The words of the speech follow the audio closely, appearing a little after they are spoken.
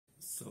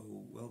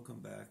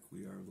welcome back.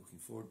 We are looking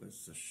forward,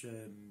 B'ez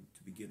Hashem,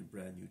 to begin a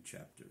brand new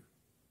chapter.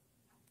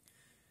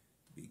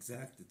 To be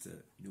exact, it's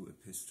a new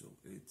epistle.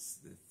 It's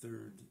the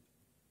third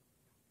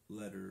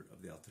letter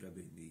of the Alter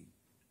Rebbe in the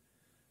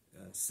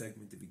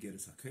segment of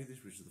Igeres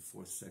HaKodesh, which is the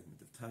fourth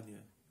segment of Tanya.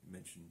 I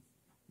mentioned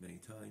many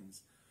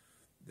times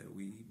that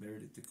we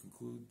merited to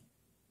conclude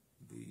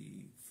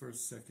the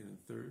first, second, and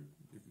third,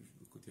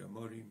 Likutei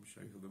Amorim,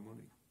 Shaykh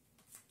HaBemoni,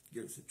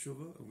 Igeres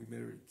HaTshuva, and we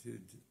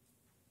merited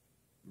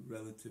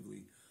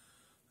relatively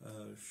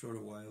short a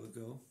while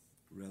ago.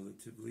 We're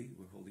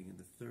holding in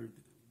the third,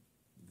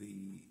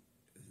 the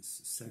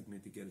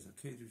segment Igeres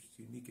HaKodesh. It's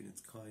unique in its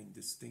kind,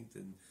 distinct,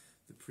 and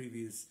the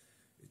previous,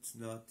 it's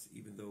not,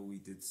 even though we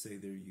did say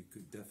there you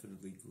could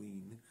definitely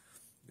glean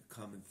a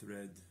common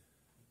thread.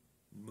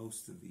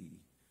 Most of the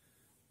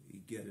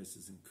Igeres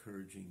is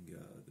encouraging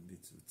the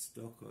mitzvah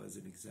tzedakah as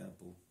an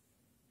example,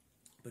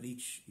 but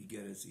each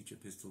Igeres, each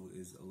epistle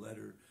is a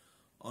letter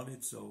on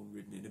its own,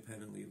 written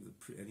independently of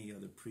any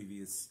other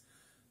previous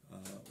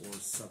or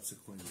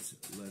subsequent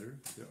letter.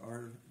 There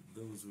are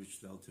those which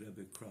the Alter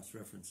Rebbe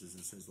cross-references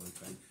and says, like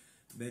I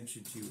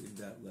mentioned to you in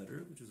that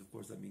letter, which is, of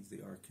course, that means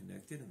they are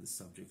connected and the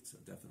subjects are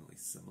definitely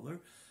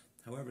similar.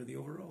 However, the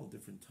overall,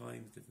 different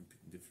times,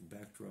 different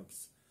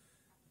backdrops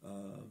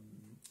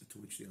to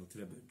which the Alter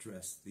Rebbe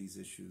addressed these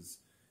issues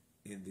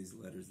in these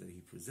letters that he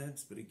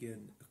presents. But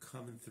again, a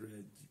common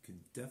thread, you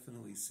can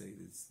definitely say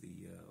that's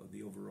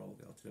the overall,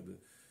 the Alter Rebbe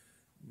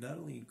not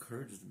only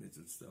encourages the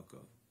mitzvah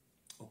tzedakah,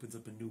 opens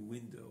up a new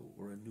window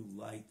or a new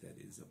light, that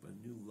is, up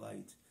a new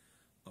light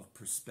of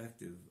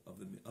perspective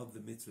of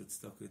the mitzvah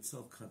tzedakah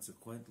itself.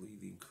 Consequently,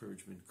 the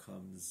encouragement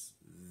comes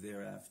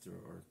thereafter,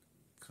 or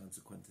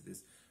consequent to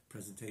this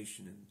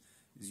presentation and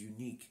these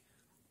unique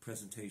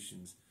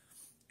presentations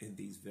in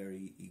these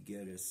very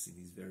igeres, in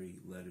these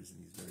very letters, in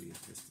these very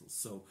epistles.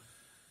 So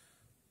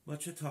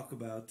much to talk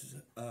about.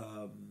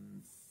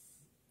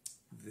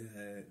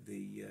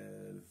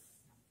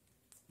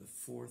 The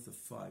fourth of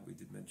five we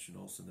did mention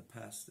also in the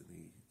past. In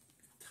the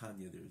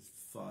Tanya, there's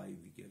five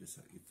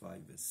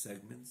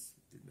segments.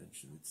 We did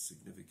mention its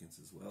significance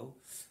as well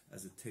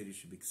as a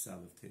Teresh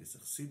Biksav of Teres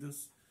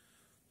Achsidus.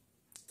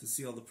 To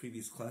see all the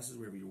previous classes,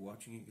 wherever you're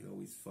watching, you can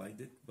always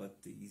find it.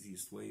 But the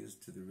easiest way is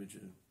at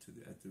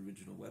the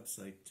original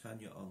website,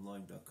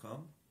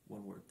 tanyaonline.com.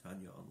 One word,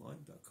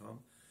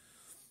 tanyaonline.com.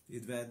 The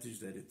advantage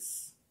that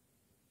it's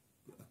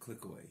a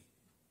click away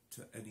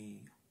to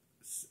any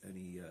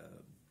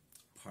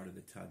part of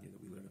the Tanya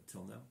that we learned up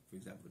till now. For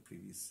example, the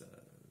previous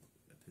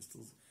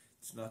epistles.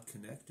 It's not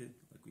connected.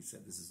 Like we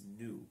said, this is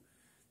new.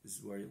 This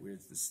is where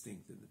it's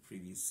distinct in the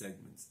previous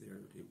segments. There,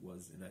 it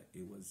was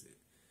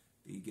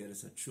the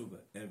Igeres HaTshuva.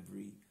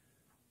 Every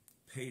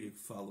Perek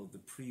followed the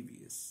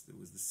previous. There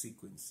was the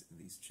sequence in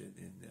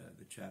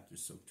the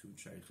chapters. So too in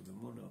Shaykh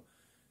HaBemoni,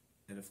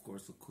 and of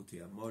course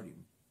Likutei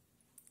Amorim.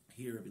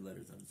 Here, every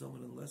letter is on its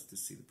own, unless to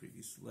see the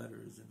previous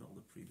letters and all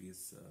the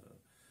previous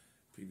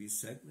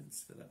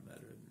segments, for that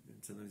matter.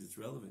 And sometimes it's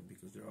relevant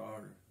because there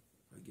are,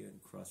 again,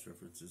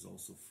 cross-references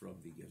also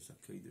from the Igeres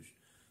HaKodesh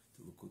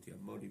to Likutei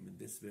Amorim. In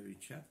this very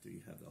chapter,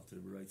 you have the Alter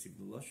Rebbe writes in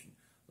Lashon,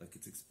 like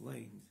it's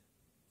explained,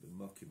 the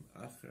Makim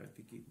Acher, I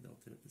think even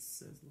Alter Rebbe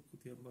says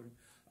Likutei Amorim.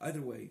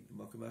 Either way,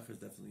 the Makim Acher is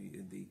definitely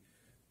in the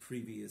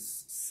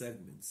previous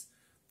segments.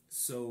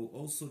 So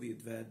also the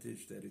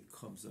advantage that it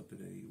comes up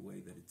in a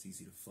way that it's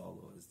easy to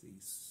follow, as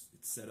it's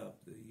set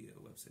up, the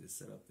website is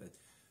set up, that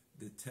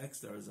the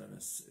text is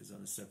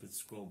on a separate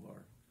scroll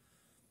bar,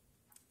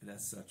 and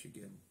as such,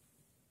 again,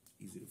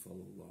 easy to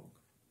follow along.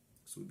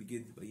 So we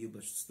begin by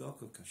Yilbash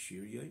Tzedakah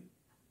Kashir Yoy,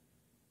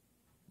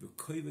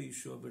 V'koiva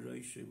Yeshua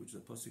B'Roishe, which is a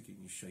pasuk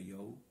in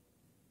Yeshayahu,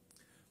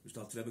 which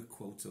the Alter Rebbe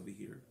quotes over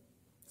here.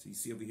 So you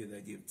see over here the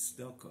idea of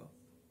tzedakah,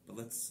 but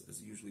let's,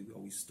 as usually, we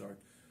always start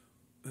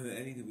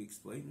anything we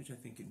explain, which I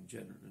think in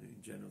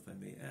general, if I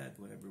may add,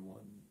 whenever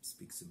one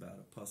speaks about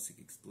a pasuk,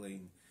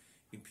 explain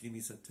in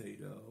Pnimis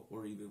HaTorah,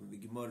 or even when the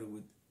Gemara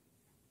would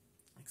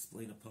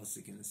explain a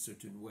pasuk in a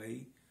certain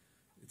way,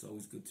 it's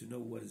always good to know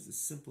what is the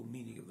simple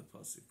meaning of the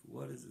pasuk.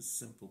 What is a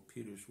simple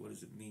pirush? What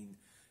does it mean?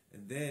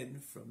 And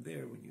then from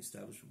there, when you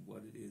establish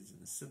what it is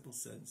in a simple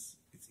sense,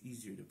 it's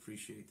easier to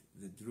appreciate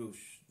the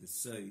drush, the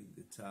say,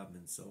 the tam,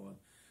 and so on,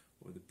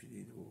 or the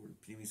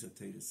Pnimis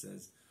HaTorah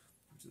says,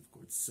 which is of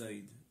course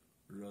said,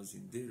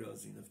 razin de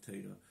razin of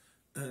Torah,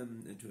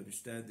 and to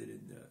understand it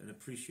and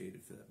appreciate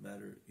it, for that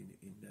matter,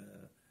 in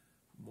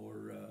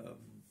more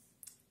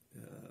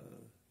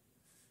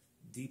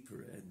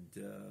deeper and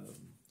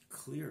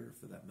clearer,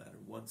 for that matter,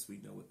 once we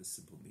know what the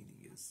simple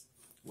meaning is.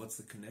 What's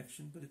the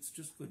connection? But it's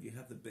just good. You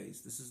have the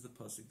base. This is the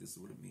pasuk. This is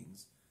what it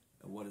means.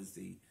 And what is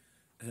the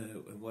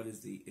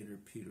inner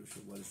pirush?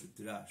 Or what is the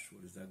drash?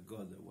 What is the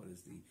agada? What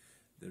is the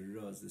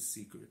raz, the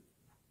secret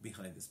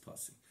behind this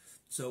pasuk?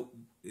 So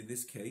in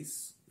this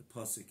case, the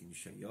pasuk in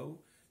Yeshayahu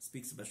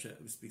speaks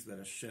about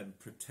Hashem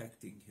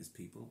protecting His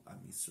people, Am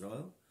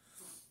Yisrael.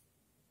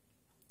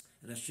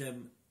 And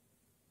Hashem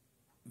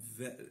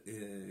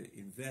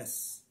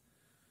invests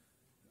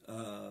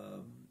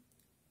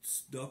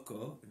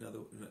tzedakah,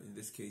 in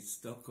this case,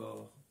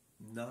 tzedakah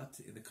not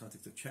in the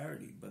context of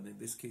charity, but in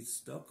this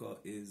case, tzedakah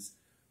is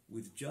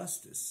with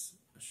justice.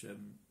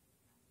 Hashem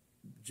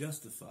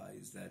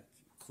justifies that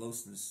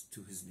closeness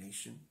to His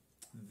nation.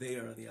 They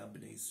are the Am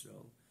B'nai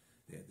Yisrael.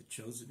 They are the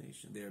chosen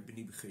nation. They are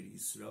B'nai B'chei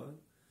Yisrael.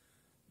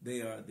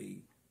 They are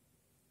the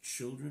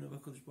children of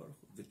HaKadosh Baruch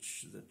Hu,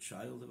 the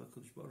child of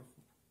HaKadosh Baruch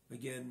Hu.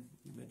 Again,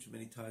 we mentioned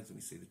many times when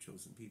we say the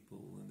chosen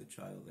people and the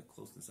child, that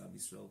closeness Am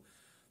Yisrael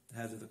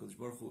has with HaKadosh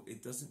Baruch Hu.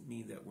 It doesn't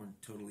mean that we're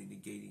totally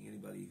negating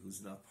anybody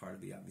who's not part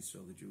of the Am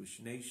Yisrael, the Jewish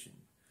nation.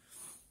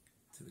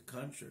 To the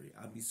contrary,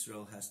 Am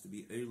Yisrael has to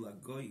be Eir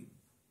Lagoyim,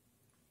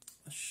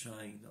 a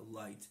shine, a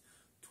light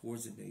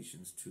towards the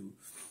nations to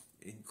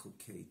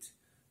inculcate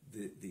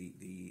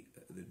the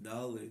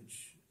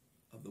knowledge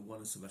of the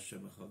oneness of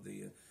Hashem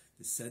Echad,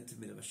 the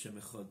sentiment of Hashem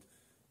Echad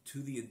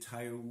to the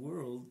entire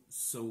world.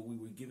 So we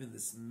were given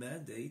this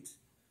mandate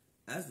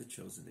as the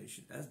chosen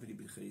nation, as B'nai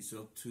B'chei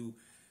Yisrael, to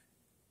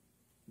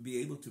be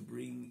able to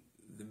bring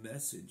the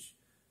message,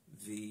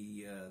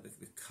 the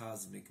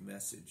cosmic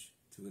message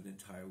to an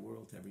entire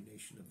world, to every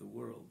nation of the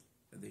world.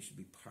 And they should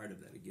be part of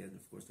that. Again,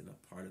 of course, they're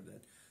not part of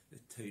that, the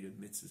Torah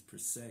mitzvahs per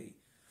se,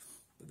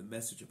 but the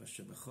message of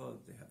Hashem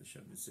Echad, they have the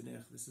Shem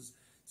Mitzanech. This is,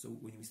 so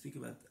when we speak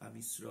about Am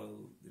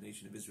Yisrael, the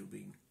nation of Israel,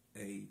 being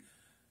a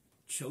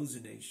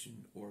chosen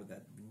nation, or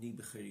that B'nai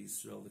B'chei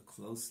Yisrael, the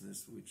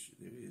closeness which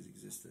there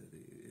exists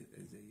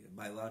as a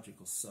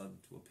biological son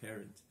to a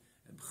parent,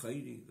 and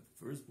B'chei, the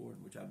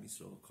firstborn, which Am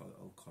Yisrael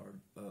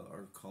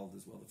are called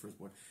as well, the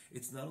firstborn.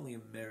 It's not only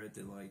a merit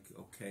and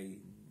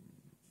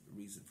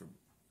reason for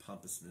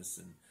pompousness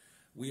and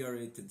we are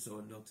it and so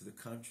on. No, to the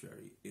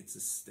contrary, it's a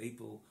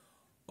staple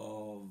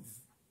of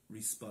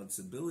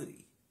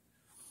responsibility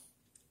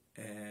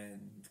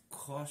and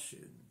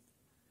caution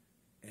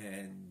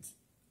and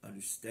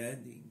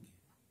understanding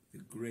the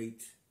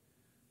great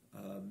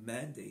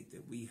mandate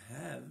that we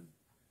have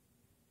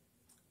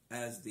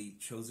as the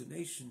chosen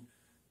nation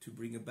to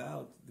bring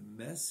about the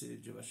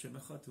message of Hashem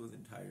Echad to the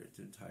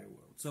entire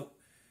world. So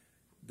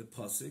the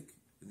pasuk,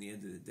 in the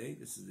end of the day,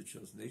 this is the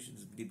chosen nation,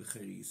 is B'nai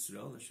B'chei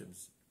Yisrael,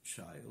 Hashem's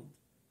child,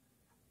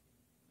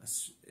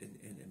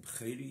 and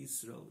B'chei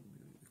Yisrael,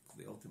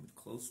 the ultimate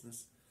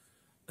closeness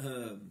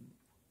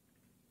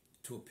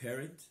to a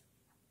parent.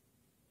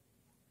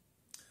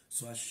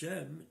 So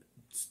Hashem,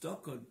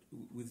 stuck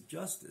with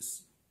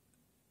justice,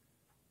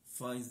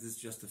 finds this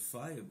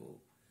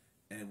justifiable,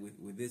 and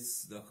with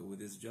this tzedakah, with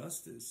this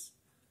justice,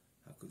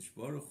 HaKadosh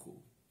Baruch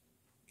Hu,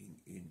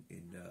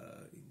 in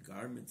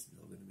garments,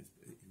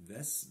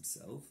 invests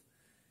himself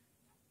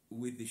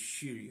with the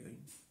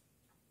shiryon.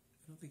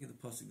 I don't think in the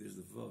pasuk there's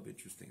the vav.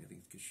 Interesting. I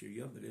think it's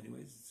kashiryon, but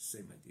anyways, it's the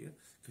same idea.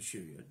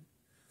 Kashiryon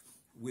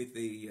with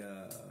the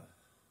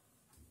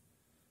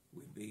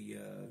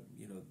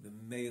the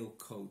male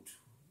coat,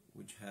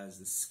 which has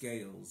the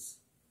scales,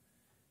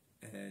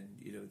 and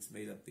it's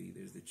made up.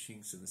 There's the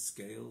chinks in the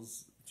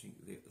scales.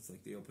 It's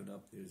like they open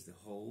up. There's the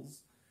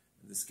holes,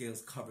 and the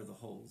scales cover the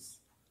holes.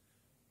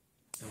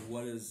 And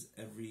what does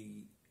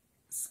every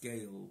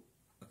scale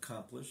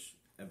accomplish?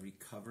 Every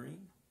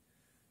covering,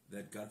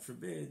 that God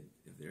forbid,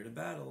 if they're in a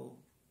battle,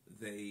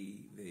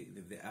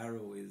 if the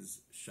arrow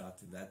is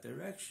shot in that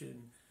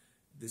direction,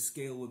 the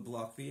scale would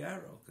block the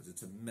arrow because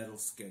it's a metal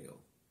scale.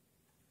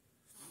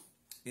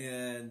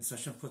 And so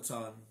Hashem puts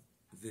on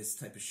this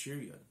type of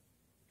shiryon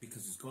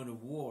because he's going to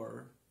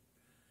war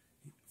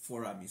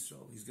for Am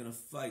Yisrael. He's going to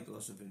fight.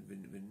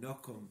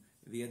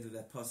 At the end of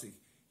that pasuk,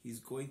 he's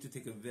going to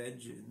take a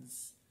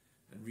vengeance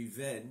and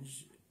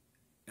revenge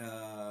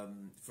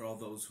for all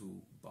those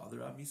who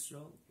bother Am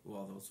Yisrael, or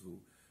all those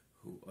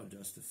who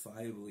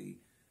unjustifiably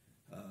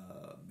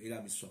made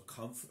Am Yisrael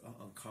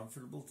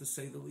uncomfortable, to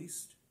say the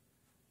least.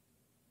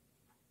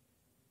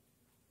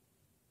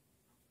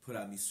 Put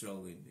Am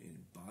Yisrael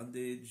in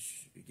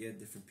bondage, again,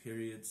 different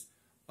periods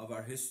of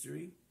our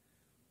history.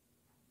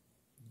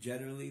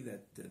 Generally,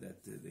 that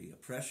the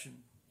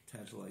oppression,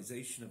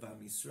 tantalization of Am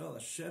Yisrael,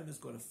 Hashem is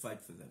going to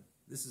fight for them.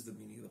 This is the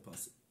meaning of the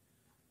pasuk,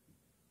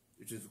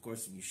 which is, of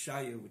course, in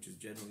Yeshaya, which is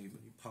generally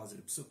many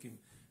positive psukim,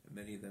 and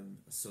many of them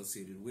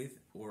associated with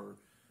or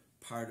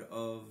part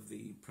of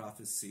the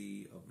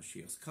prophecy of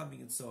Mashiach's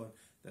coming and so on,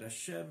 that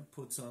Hashem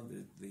puts on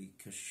the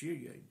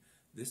kashiryon,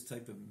 this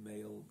type of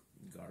male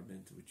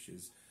garment, which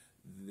is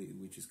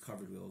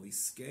covered with all these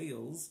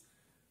scales,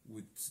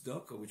 with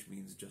tzedakah, which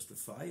means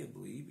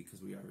justifiably,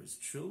 because we are His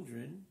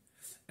children,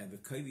 and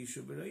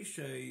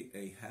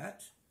a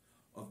hat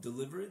of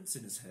deliverance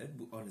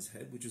on his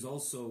head, which is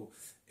also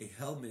a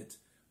helmet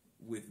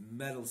with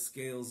metal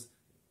scales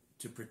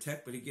to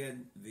protect. But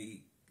again,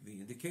 the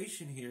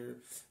indication here,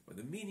 or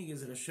the meaning,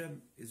 is that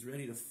Hashem is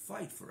ready to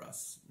fight for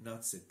us,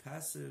 not sit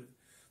passive,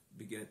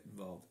 but get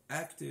involved,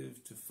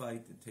 active, to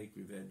fight and take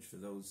revenge for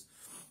those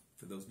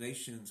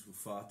nations who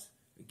fought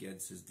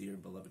against His dear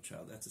and beloved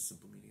child. That's a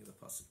simple meaning of the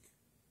pasuk.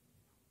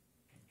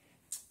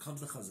 Comes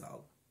the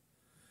Chazal,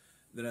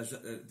 that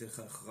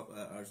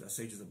our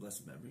sages of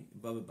blessed memory,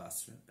 Baba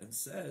Basra, and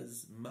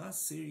says, Ma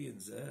Syrian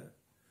zeh,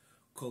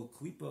 kol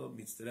klipa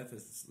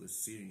mitzterefes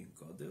l'Syrian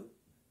gadol,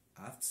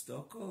 Aft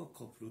stoko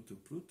kol pruto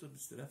pruto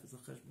mitzterefes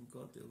l'cheshbon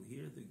gadol.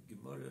 Here the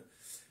Gemara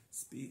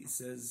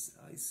says,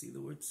 I see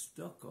the word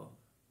stoko.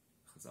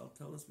 Chazal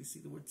tell us we see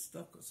the word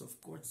stoko. So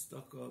of course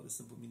stoko, the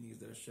simple meaning is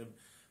that Hashem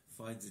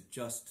finds it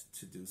just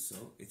to do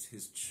so. It's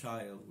His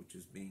child which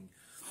is being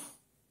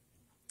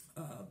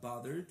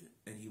bothered,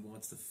 and He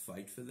wants to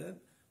fight for them.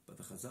 But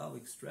the Chazal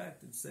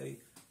extract and say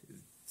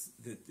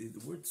that the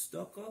word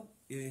tzedakah,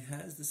 it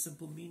has the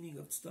simple meaning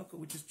of tzedakah,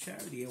 which is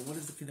charity. And what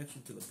is the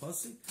connection to the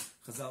pasuk?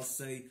 Chazal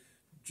say,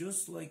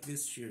 just like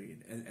this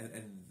shiryan,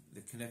 and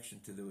the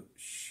connection to the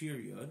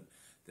shiryan,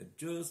 that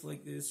just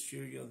like this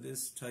shiryan,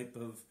 this type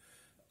of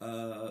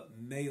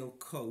male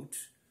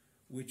coat,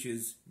 which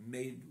is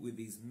made with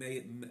these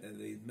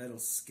metal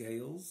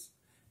scales,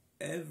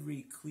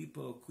 every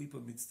klipa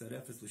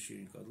mitztarefes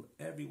l'shiryan gadol,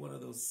 every one of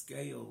those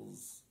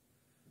scales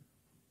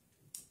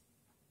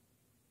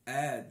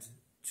add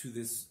to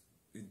this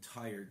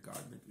entire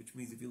garment, which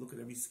means if you look at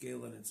every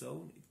scale on its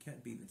own, it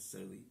can't be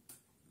necessarily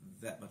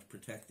that much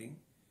protecting.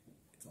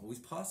 It's always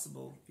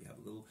possible if you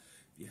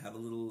have a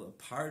little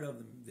part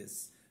of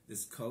this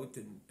coat,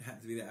 and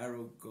happens to be the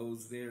arrow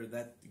goes there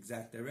that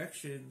exact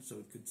direction, so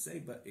it could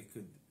save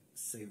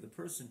the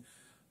person,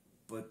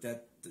 but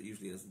that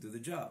usually doesn't do the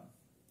job.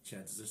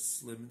 Chances are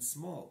slim and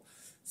small.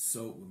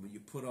 So when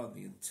you put on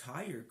the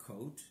entire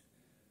coat,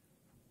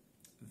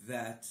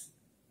 that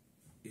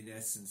in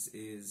essence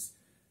is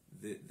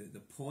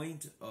the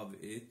point of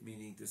it,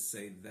 meaning to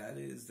say that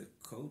is the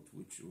coat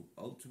which will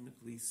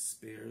ultimately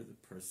spare the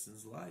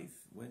person's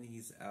life when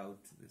he's out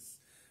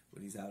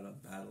on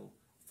battle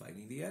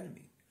fighting the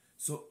enemy.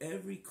 So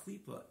every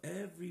klipa,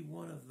 every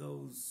one of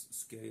those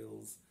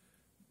scales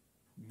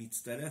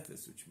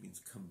mitztarefes, which means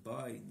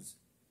combines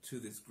to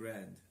this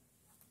grand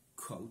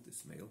coat,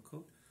 this male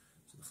coat.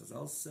 So the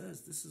Chazal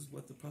says this is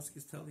what the pasuk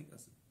is telling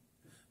us.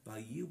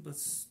 That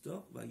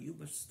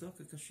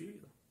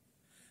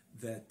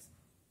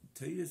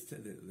the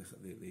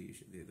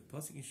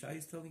pasuk in Shai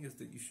is telling us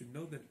that you should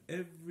know that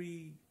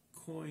every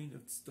coin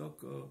of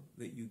tzedakah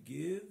that you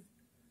give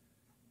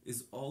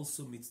is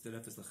also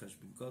mitzterefes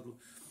l'cheshbon gadol,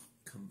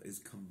 is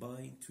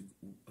combined to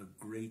a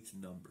great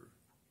number.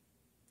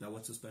 Now,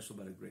 what's so special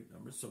about a great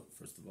number? So,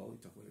 first of all, we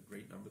talk about a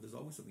great number. There's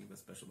always something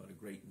special about a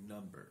great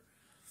number,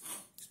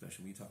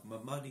 especially when you talk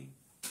about money,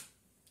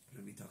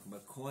 when we talk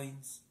about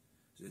coins.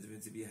 So, the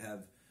difference if you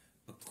have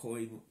a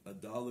coin,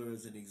 $1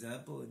 as an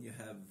example, and you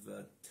have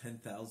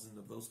 10,000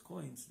 of those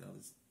coins. Now,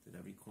 then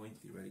every coin,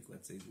 theoretically,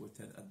 let's say, is worth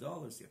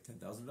 $10. You have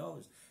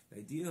 $10,000. The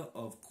idea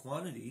of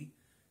quantity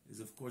is,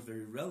 of course,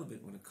 very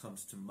relevant when it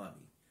comes to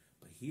money.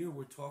 But here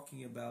we're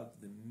talking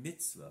about the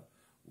mitzvah,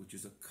 which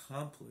is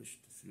accomplished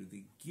through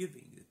the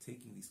giving,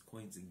 taking these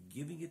coins and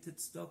giving it to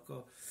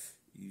tzedakah.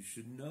 You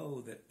should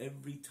know that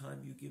every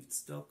time you give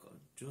tzedakah,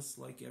 just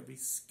like every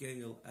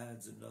scale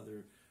adds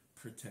another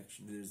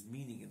protection. There's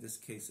meaning in this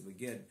case of,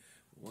 again,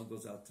 when one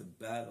goes out to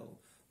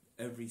battle,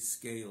 every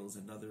scale is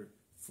another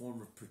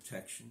form of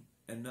protection.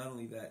 And not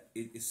only that,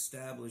 it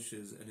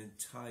establishes an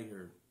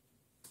entire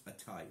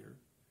attire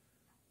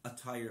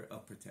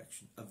of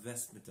protection, a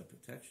vestment of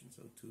protection.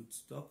 So to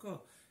tzedakah,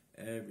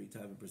 every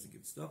time a person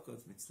gives tzedakah,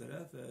 it's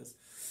mitzterefes,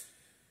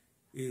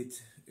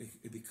 it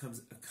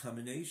becomes a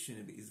combination,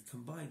 it is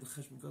combined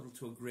l'cheshbon gadol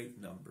to a great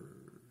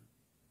number.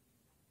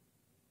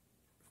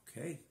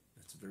 Okay,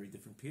 that's a very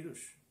different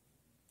pirush.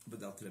 But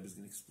the Alter Rebbe is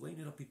going to explain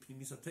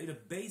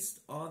it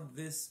based on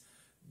this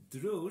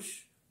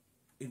drush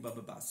in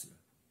Baba Basra.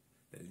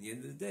 That in the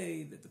end of the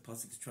day, that the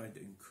pasuk is trying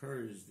to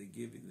encourage the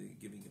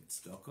giving of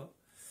tzedakah,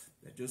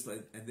 that just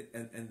like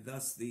and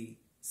thus the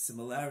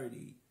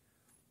similarity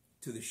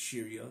to the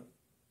shirya,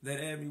 that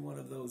every one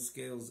of those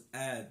scales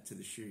add to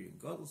the shirya and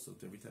gadol. So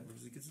every time a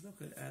person gets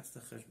tzedakah, it adds to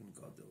cheshbon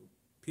gadol.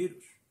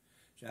 Pirush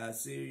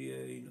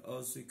sha'asirya in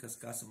osui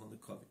kaskasam on the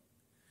kovim.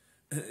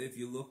 If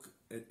you look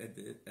at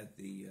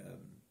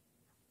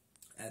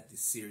the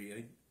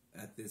Syrian,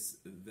 at this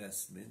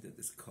vestment, at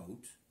this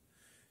coat,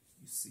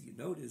 you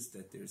notice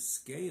that there's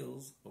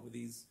scales over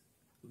these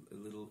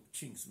little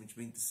chinks, which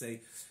means to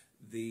say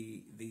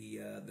the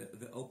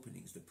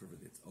openings, the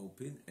privet that's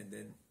open, and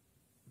then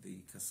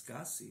the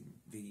kaskasim,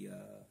 these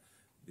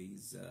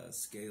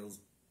scales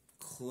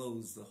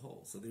close the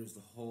hole. So there's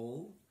the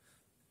hole,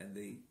 and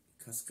the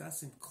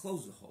kaskasim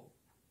close the hole.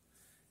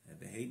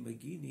 And the hey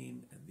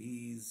maginim, and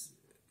these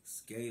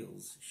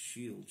scales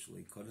shield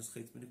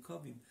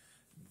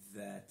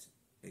that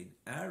an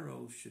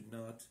arrow should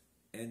not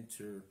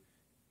enter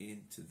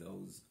into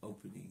those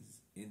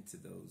openings, into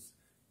those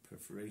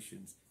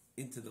perforations,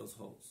 into those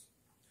holes.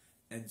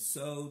 And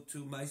so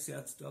to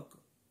Ma'aseh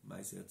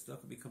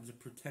Tzedakah becomes a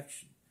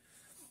protection.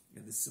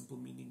 And the simple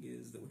meaning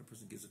is that when a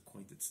person gives a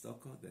coin to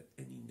tzedakah, that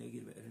any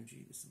negative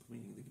energy, the simple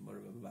meaning of the Gemara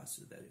of Baba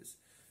Basra, that is,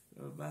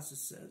 Baba Basra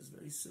says,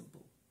 very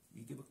simple.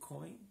 You give a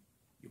coin,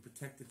 you're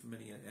protected from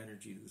any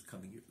energy that is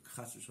coming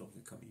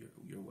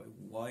your way.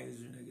 Why is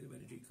there negative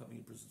energy coming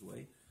a person's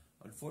way?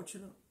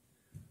 Unfortunate.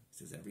 It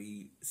says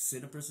every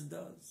sin a person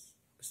does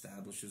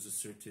establishes a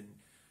certain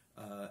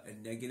a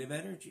negative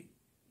energy.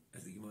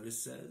 As the Gemara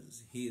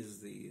says, he is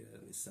the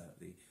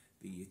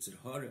the Yitzhar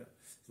Hara,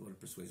 the one who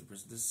persuades a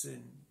person to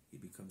sin. He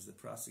becomes the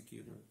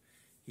prosecutor.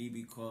 He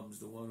becomes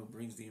the one who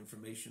brings the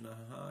information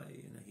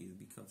high, and he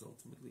becomes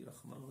ultimately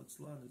Rahman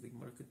al-Islam. As the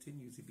Gemara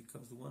continues, he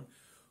becomes the one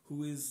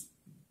who is,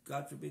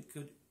 God forbid,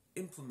 could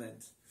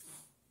implement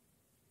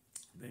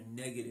very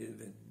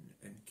negative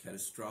and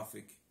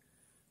catastrophic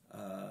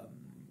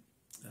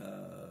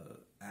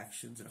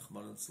actions,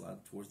 Rahman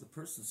al-Islam, towards the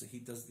person. So he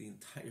does the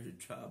entire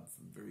job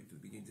from the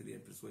beginning to the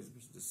end, persuades the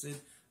person to sin.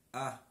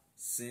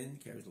 Sin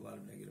carries a lot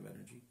of negative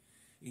energy.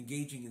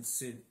 Engaging in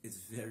sin is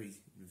very,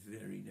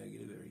 very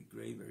negative, very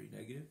gray, very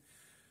negative.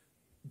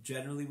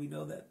 Generally, we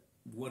know that.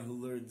 One who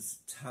learns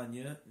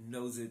Tanya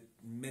knows it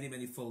many,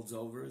 many folds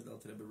over, as the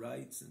Alter Rebbe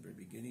writes in the very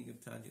beginning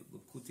of Tanya.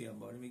 Lukuti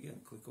Amarim, again,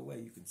 click away.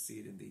 You can see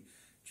it in the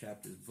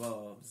chapters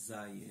Vav,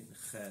 Zayin,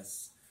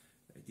 Ches.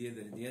 The idea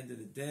that in the end of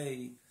the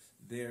day,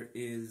 there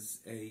is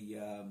the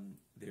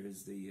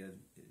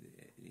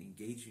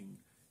engaging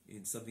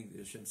in something that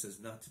Hashem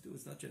says not to do.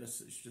 It's not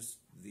just, it's just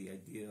the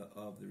idea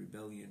of the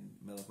rebellion.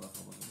 Melech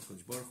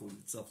Malcham Baruch Hu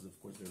itself is, of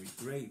course, very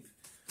grave.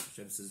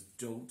 Hashem says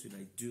don't, and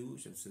I do.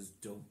 Hashem says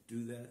don't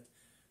do that,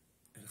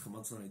 and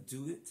I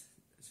do it.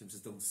 Hashem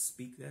says don't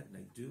speak that, and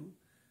I do.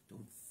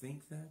 Don't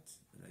think that,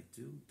 and I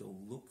do.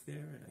 Don't look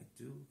there, and I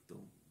do.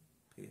 Don't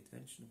pay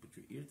attention, put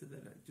your ear to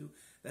that, and I do.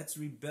 That's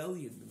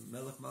rebellion.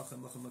 Melech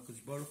Malcham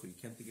Baruch Hu. You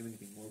can't think of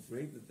anything more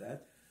grave than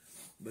that.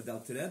 But the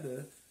Alter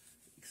Rebbe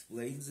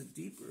explains it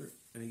deeper,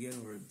 and again,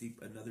 or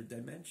another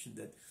dimension,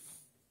 that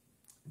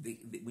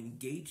when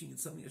engaging in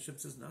something Hashem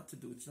says not to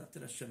do, it's not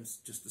that Hashem's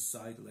just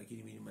decided, like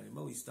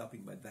he's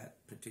stopping by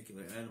that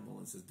particular animal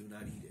and says do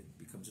not eat it. It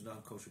becomes a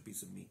non-kosher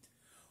piece of meat.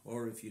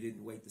 Or if you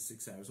didn't wait the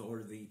 6 hours,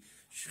 or the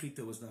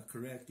shechita was not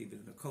correct,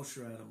 even in a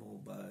kosher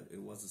animal, but it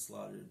wasn't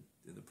slaughtered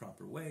in the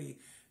proper way,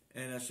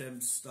 and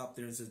Hashem stopped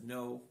there and says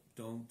no,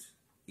 don't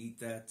eat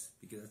that,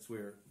 because that's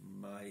where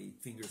my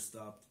finger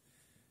stopped.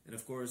 And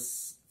of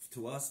course,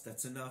 to us,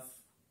 that's enough.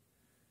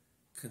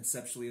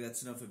 Conceptually,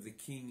 that's enough. If the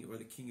king, or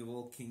the king of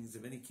all kings,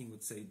 if any king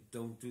would say,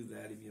 don't do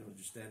that, if you don't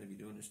understand, if you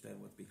don't understand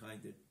what's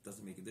behind it,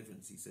 doesn't make a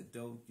difference. He said,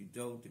 don't, you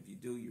don't. If you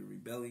do, you're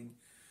rebelling.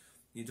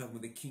 You're talking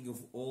about the king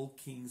of all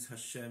kings,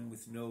 Hashem,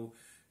 with no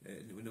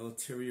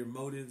ulterior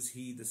motives.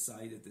 He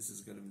decided this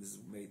is what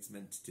it's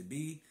meant to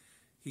be.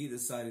 He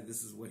decided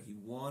this is what he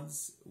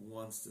wants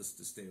us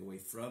to stay away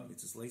from.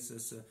 It's his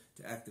laces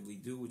to actively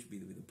do, which would be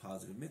the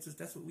positive mitzvahs.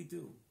 That's what we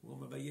do.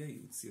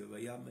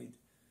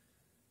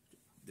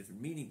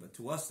 Different meaning, but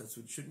to us, that's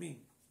what it should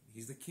mean.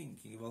 He's the king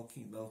of all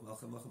kings.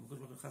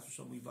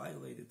 We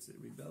violate it. It's a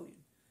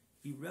rebellion.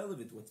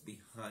 Irrelevant what's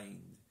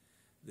behind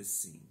the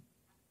scene.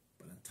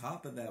 But on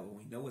top of that, when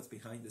we know what's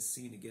behind the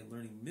scene, again,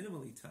 learning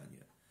minimally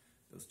Tanya,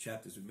 those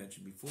chapters we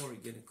mentioned before,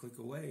 again, a click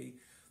away,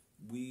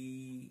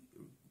 we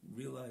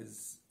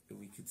realize and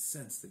we could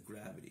sense the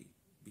gravity,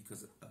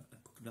 because a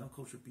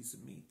non-kosher piece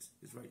of meat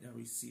is right now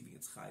receiving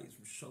its highs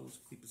from Shalosh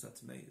Klipas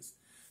HaTmeis,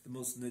 the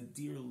most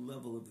nadir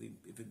level of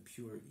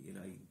impurity, and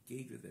I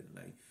engage with it, and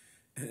I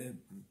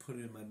put it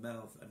in my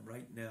mouth. I'm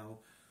right now,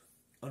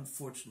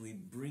 unfortunately,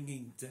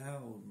 bringing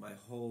down my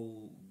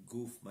whole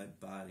goof, my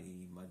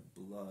body, my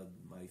blood,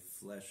 my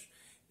flesh,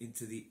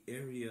 into the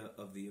area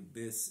of the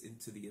abyss,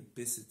 into the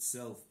abyss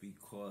itself,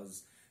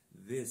 because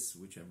this,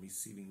 which I'm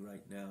receiving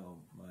right now,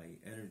 my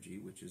energy,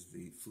 which is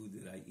the food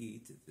that I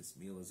eat, this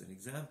meal as an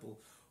example,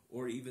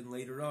 or even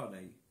later on,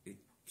 it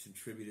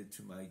contributed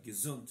to my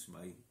gesund,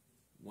 my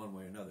one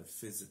way or another,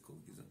 physical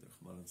gesund,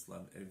 Rahman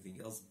Islam,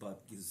 everything else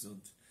but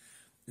gesund,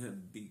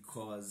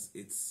 because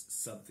it's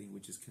something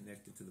which is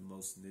connected to the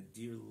most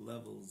nadir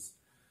levels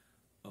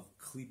of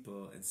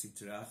klipa and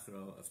sitra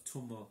achra, of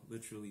tumma,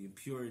 literally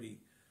impurity.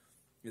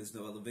 There's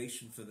no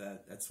elevation for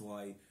that. That's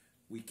why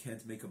we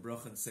can't make a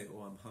bracha and say,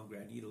 oh, I'm hungry,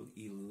 I need to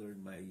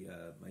learn my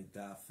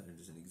daf, and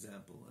as an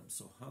example, I'm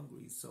so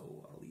hungry,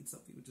 so I'll eat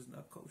something which is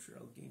not kosher,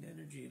 I'll gain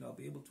energy, and I'll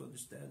be able to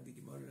understand the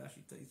Gemara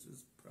Rashi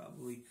Taisus.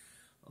 Probably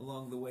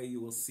along the way you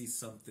will see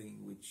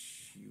something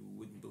which you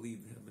wouldn't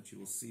believe how much you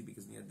will see,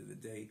 because in the end of the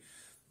day,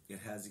 it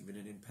has even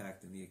an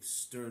impact in the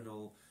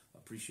external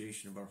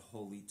appreciation of our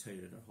holy Torah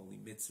and our holy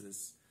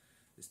mitzvahs.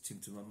 There's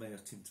Timtum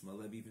HaMeach, Timtum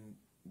HaLev, even,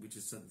 which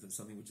is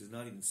something which is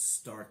not even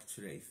stark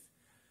treif.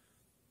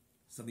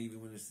 Something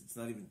even when it's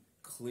not even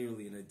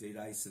clearly in a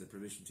deraisa the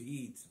permission to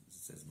eat. It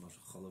says Moshe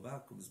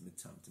Cholavakum is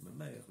mitamtim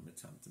ameich,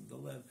 mitamtim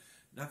dalev.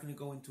 Not going to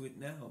go into it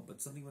now,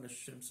 but something when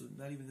Hashem, so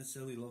not even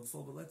necessarily it'll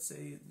unfold, but let's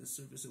say in the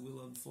surface it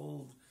will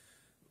unfold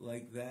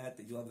like that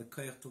you'll have the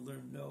koyach to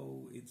learn.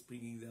 No, it's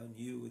bringing down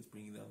you, it's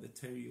bringing down the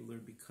Torah you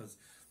learn, because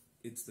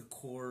it's the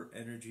core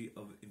energy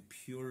of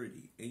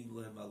impurity. Ein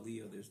lehem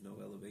aliyah, there's no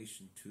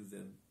elevation to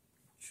them.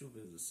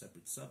 Tshuva is a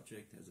separate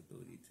subject, has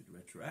ability to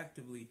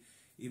retroactively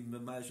even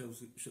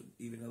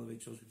elevate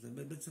children,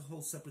 but it's a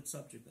whole separate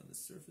subject. On the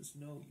surface,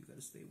 no, you got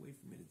to stay away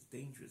from it. It's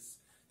dangerous.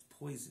 It's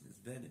poison. It's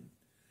venom.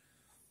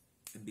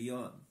 And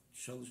beyond,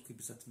 shalosh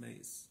klipas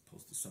hatmeis,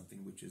 opposed to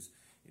something which is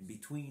in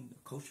between. A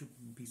kosher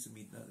piece of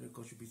meat, not a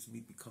kosher piece of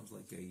meat, becomes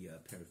like a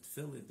pair of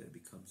tefillin that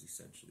becomes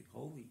essentially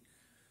holy.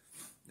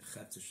 The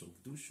chatzah shel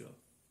kedusha.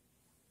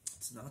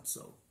 It's not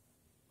so.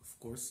 Of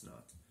course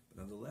not.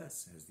 but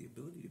nonetheless has the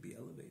ability to be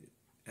elevated,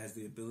 has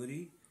the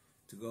ability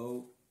to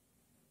go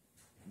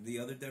the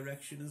other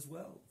direction as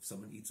well. If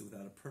someone eats it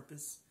without a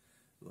purpose,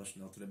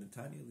 Lashon Alter Rebbe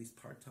Tanya, at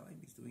least part-time,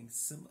 he's doing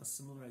a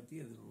similar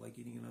idea than like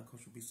eating an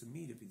unkosher piece of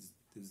meat.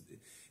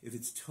 If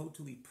it's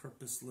totally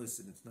purposeless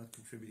and it's not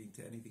contributing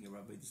to anything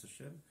around B'edus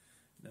Hashem,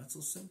 not so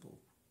simple.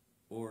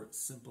 Or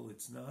simple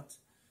it's not,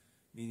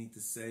 meaning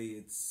to say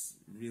it's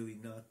really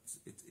not,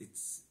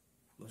 it's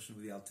Lashon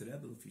of the Alter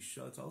Rebbe, if you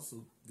show, it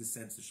also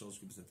descends to Shalosh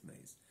Kibbutz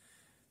Meis.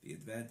 The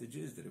advantage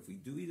is that if we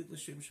do eat it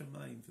l'shem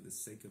shamayim for the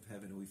sake of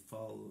heaven, and we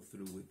follow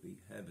through with the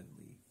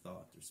heavenly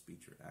thought or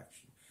speech or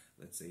action,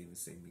 let's say in the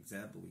same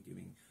example we're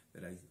giving,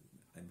 that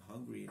I'm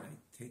hungry and I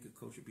take a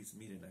kosher piece of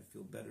meat and I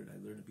feel better and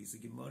I learn a piece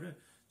of Gemara,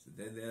 so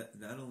then that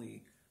not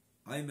only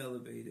I'm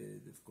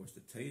elevated, of course the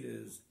Torah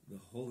is the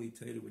holy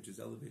Torah which is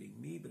elevating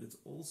me, but it's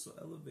also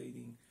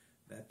elevating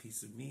that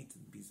piece of meat,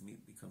 and the piece of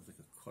meat becomes like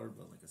a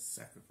korban, like a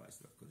sacrifice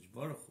to HaKadosh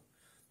Baruch Hu,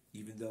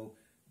 even though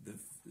the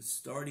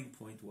starting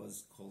point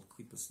was called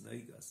klipas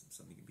negas, and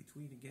something in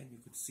between. Again, you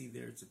could see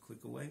there, it's a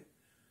click away.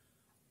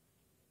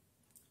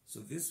 So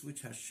this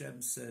which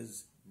Hashem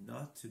says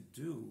not to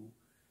do,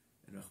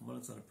 and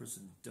Rahman on a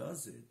person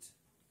does it,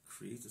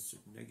 creates a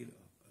certain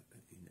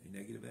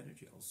negative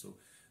energy, also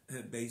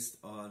based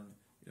on,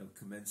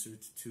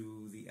 commensurate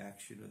to the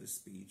action or the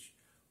speech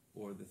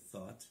or the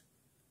thought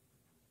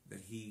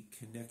that he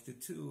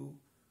connected to.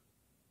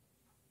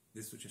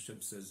 This which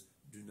Hashem says,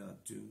 do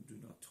not do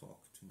not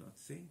talk, do not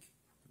think,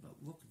 do not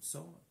look, and so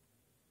on.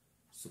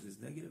 So there's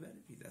negative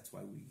energy. That's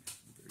why we have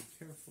to be very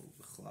careful.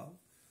 B'chlal,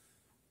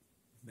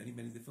 many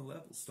different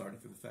levels, starting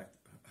from the fact,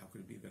 how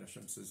could it be that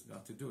Hashem says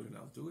not to do it and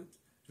I'll do it?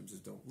 Hashem says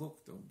don't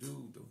look, don't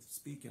do, don't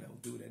speak, and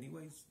I'll do it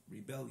anyways.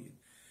 Rebellion.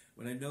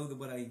 When I know that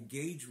what I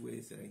engage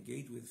with, the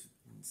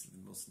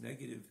most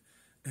negative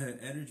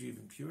energy of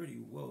impurity,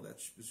 whoa,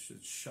 that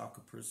should shock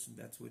a person.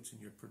 That's what's in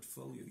your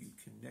portfolio. You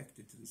connect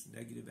it to this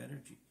negative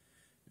energy.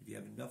 If you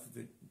have enough of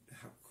it,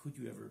 how could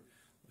you ever,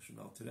 Lashon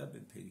Alter Rebbe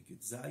and Perek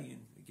Yud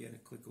Zayin, again, a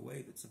click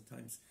away, that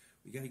sometimes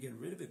we got to get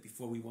rid of it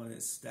before we want to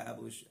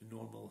establish a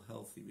normal,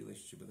 healthy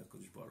relationship with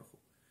HaKadosh Baruch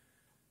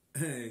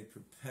Hu. A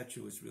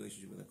perpetuous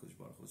relationship with HaKadosh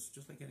Baruch Hu. It's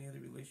just like any other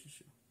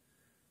relationship.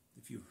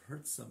 If you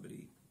hurt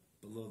somebody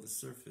below the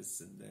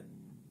surface and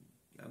then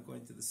I'm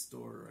going to the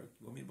store,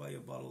 you want me to buy you a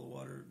bottle of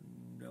water?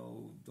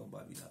 No, don't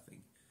buy me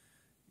nothing.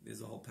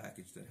 There's a whole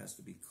package that has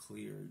to be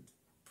cleared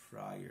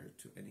prior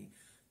to any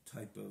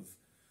type of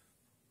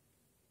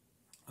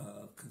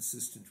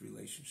consistent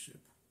relationship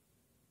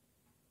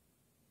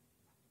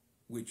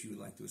which you would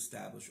like to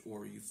establish,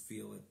 or you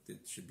feel it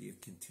should be a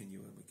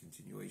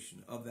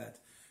continuation of that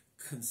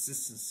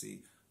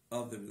consistency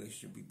of the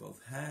relationship we both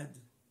had.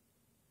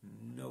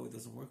 No, it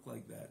doesn't work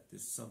like that.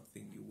 There's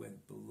something you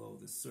went below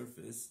the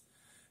surface,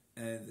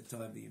 and the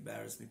time that you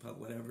embarrassed me,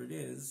 whatever it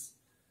is,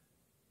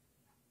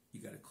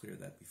 you got to clear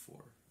that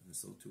before. And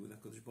so too with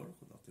HaKadosh Baruch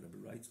Hu, the Rebbe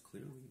writes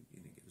clearly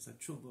in Igeres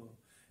HaTshuva,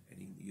 and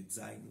in Yud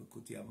Zayin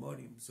L'Kuti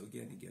Amorim. So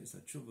again, Igeres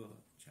HaTshuva,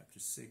 chapter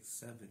 6,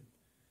 7,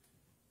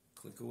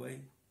 click away.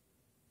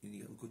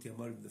 In L'Kuti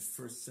Amorim, the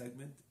first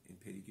segment, in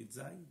Perek Yud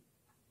Zayin,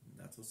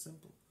 not so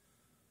simple.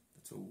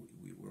 That's why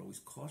we're always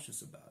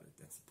cautious about it.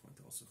 That's the point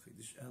also.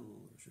 Chodesh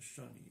Elul, Rosh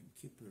Hashanah, Yom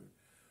Kippur.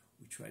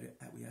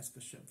 We ask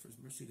Hashem for His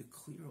mercy to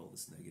clear all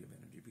this negative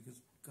energy,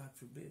 because God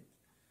forbid.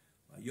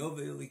 Remember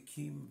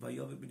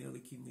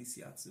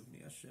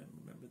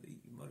the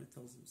Gemara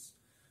tells us,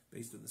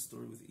 based on the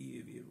story with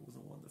Eve was a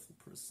wonderful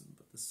person,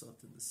 but the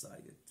Satan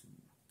decided to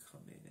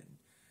come in and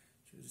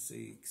try to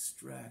say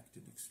extract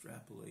and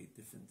extrapolate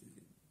different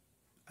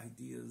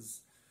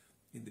ideas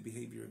in the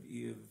behavior of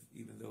Eve,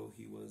 even though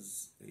he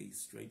was a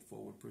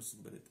straightforward person,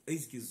 but it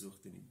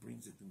eisgesucht, and he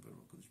brings it in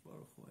Baruch Hu,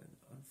 and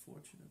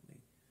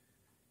unfortunately,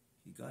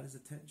 he got his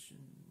attention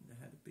and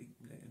had a big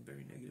and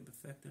very negative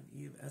effect on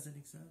Eve as an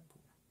example.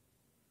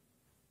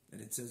 And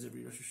it says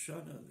every Rosh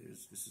Hashanah,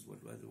 this is why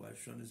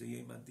Rosh Hashanah is a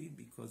Yom Adin,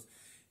 because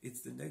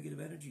it's the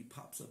negative energy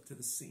pops up to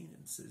the scene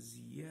and says,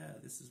 yeah,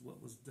 this is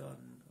what was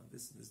done on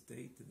this and this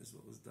date, and this is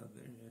what was done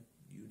there. And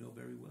you know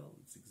very well,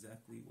 it's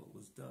exactly what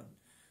was done,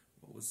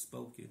 what was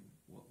spoken,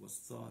 what was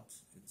thought,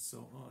 and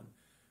so on,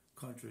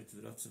 contrary to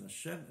the Ratzon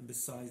Hashem, and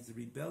besides the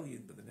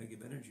rebellion, but the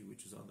negative energy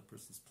which is on the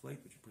person's plate,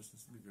 which a person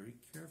has to be very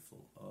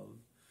careful of,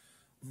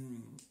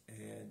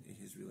 and in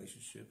his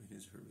relationship,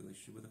 her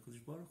relationship with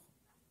HaKadosh Baruch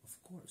Hu,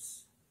 of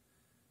course.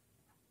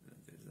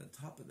 There's on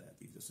top of that,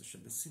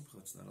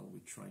 it's not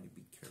only trying to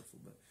be careful,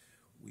 but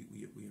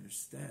we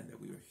understand that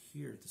we are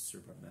here to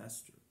serve our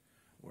Master.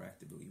 We're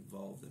actively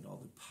involved in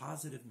all the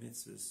positive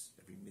mitzvahs.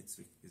 Every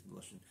mitzvah is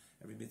melashon.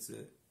 Every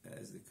mitzvah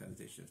has the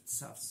connotation of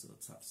tzavsa,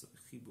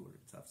 chibur.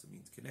 Tzavsa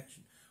means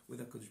connection with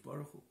HaKadosh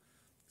Baruch Hu.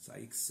 So I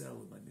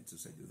excel in my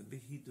mitzvahs. I do them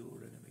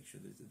behidur, and I make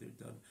sure that they're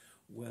done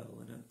well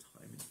and on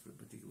time, and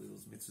particularly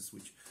those mitzvahs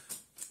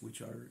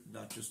which are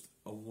not just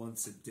a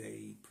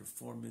once-a-day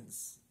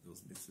performance,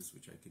 those mitzvahs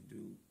which I can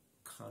do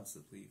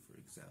constantly. For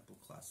example,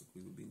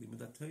 classically would be Limud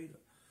HaTorah,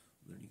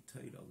 learning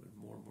Torah. I'll learn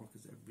more and more,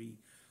 because every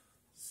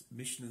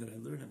Mishnah that I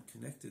learned, I'm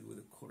connected with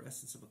the core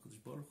essence of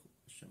HaKadosh Baruch Hu.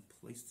 Hashem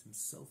placed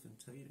himself in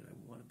Tanya, and I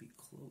want to be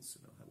close,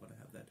 and I want to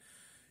have that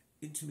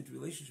intimate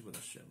relationship with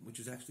Hashem, which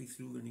is actually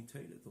through learning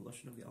Torah. The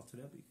Lashon of the Alter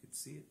Rebbe, you could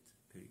see it.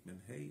 Perik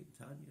Mem Hey and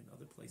Tanya and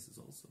other places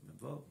also. Mem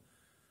Vav.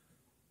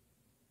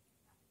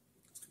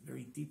 It's a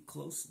very deep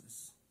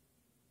closeness.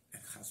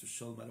 And Chas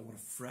v'Shalom, I don't want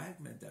to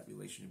fragment that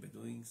relationship by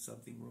doing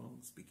something wrong,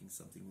 speaking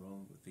something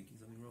wrong, or thinking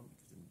something wrong,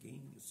 because I'm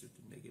gaining a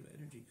certain negative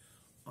energy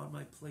on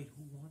my plate.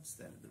 Who wants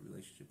that in the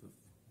relationship of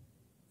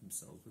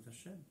himself with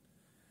Hashem?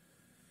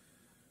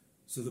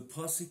 So the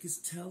Pasuk is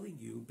telling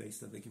you,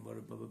 based on the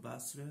Gemara Baba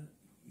Basra,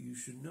 you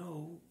should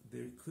know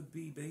there could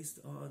be, based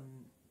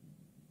on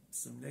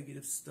some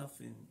negative stuff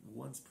in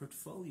one's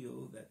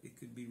portfolio, that it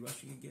could be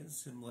rushing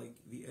against him like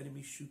the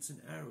enemy shoots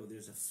an arrow.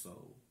 There's a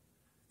foe.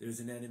 There's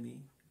an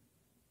enemy,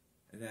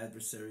 an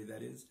adversary,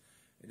 that is,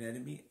 an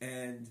enemy,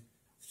 and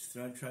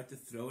tried to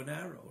throw an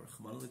arrow, or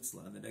Rahman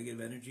al-Islam, the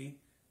negative energy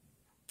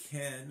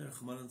can,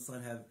 Rahman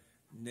al-Islam, have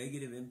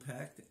negative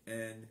impact,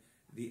 and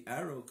the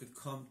arrow could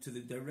come to the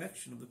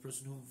direction of the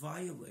person who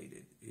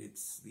violated.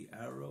 It's the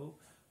arrow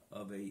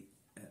of a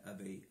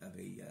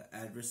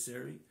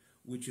adversary,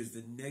 which is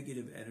the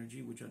negative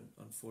energy, which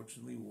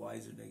unfortunately, why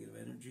is there negative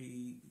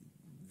energy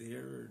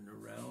there and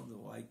around,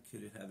 and why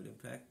could it have an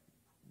impact?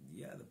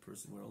 Yeah, the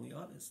person, we're only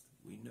honest.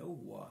 We know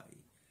why.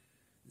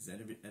 This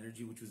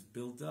energy which was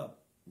built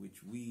up,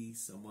 which we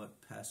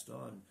somewhat passed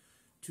on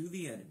to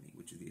the enemy,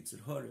 which is the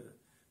Yetzer Hara,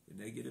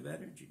 the negative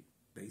energy,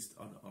 based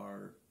on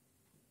our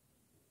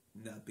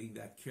not being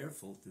that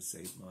careful, to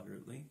say it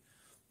moderately,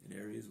 in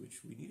areas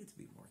which we needed to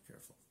be more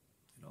careful.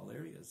 In all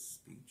areas,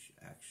 speech,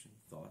 action,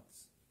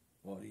 thoughts,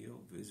 audio,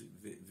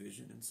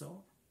 vision, and so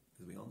on,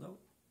 because we all know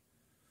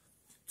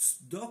it.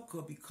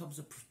 Tzedakah becomes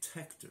a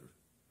protector.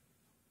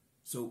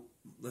 So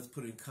let's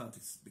put it in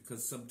context,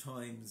 because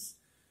sometimes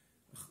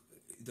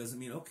it doesn't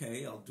mean,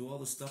 okay, I'll do all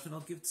the stuff and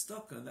I'll give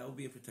tzedakah, and that will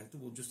be a protector.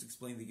 We'll just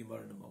explain the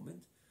Gemara in a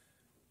moment.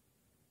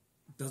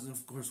 It doesn't,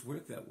 of course,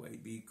 work that way,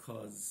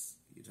 because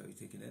you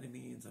take an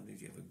enemy, and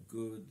sometimes you have a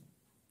good,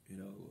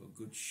 a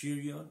good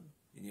shiryan,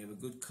 and you have a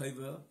good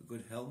kaiva, a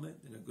good helmet,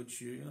 and a good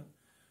shiryan.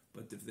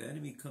 But if the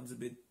enemy comes a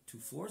bit too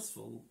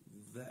forceful,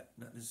 that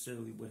not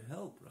necessarily would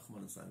help.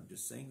 Rahman al-Islam. I'm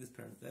just saying this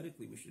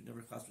parenthetically. We should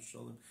never chas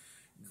v'sholem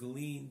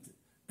glean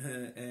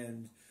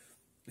and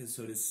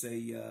so to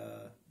say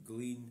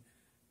glean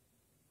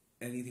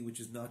anything which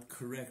is not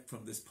correct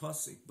from this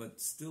pasuk. But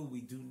still,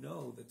 we do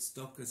know that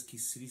stokas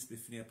kisris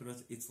b'fnei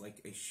aparat. It's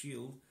like a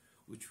shield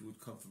which would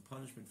come from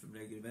punishment, from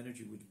negative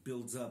energy, which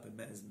builds up and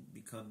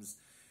becomes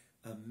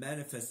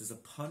manifest as a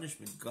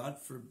punishment. God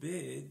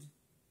forbid,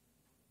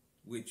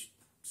 which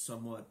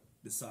somewhat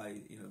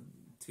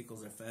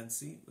tickles our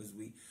fancy, as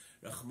we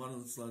Rahman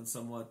al-Islam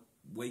somewhat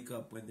wake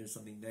up when there's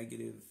something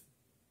negative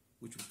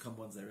which would come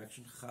one's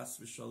direction. Chas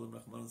v'shalom,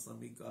 Rahman al-Islam,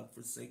 may God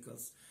forsake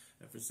us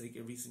and forsake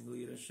every single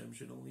yid. Hashem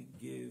should only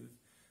give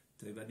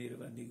tevanir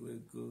vanigla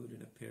good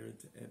and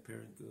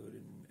apparent good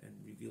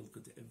and revealed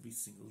good to every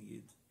single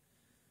yid,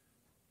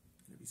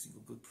 every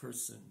single good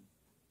person.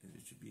 And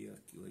it should be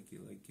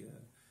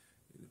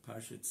the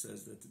Parsha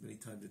says that many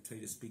times the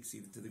Torah speaks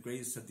even to the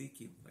greatest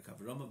tzaddikim, like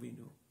Avraham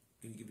Avinu,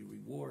 going to give you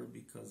reward,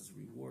 because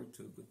reward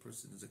to a good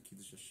person is a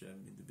Kiddush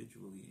Hashem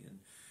individually,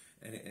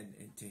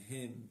 and to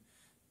him,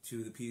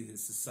 to the people,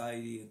 his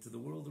society, and to the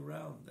world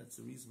around. That's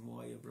the reason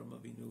why Avraham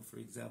Avinu, for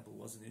example,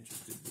 wasn't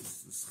interested in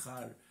the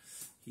schar.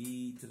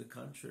 He, to the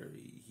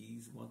contrary,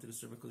 he wanted to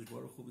serve HaKadosh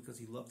Baruch Hu because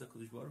he loved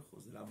HaKadosh Baruch Hu.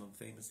 As the Rambam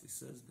famously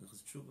says,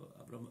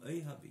 Avraham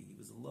Eihavi, he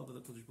was in love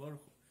with HaKadosh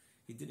Baruch Hu.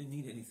 He didn't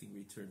need anything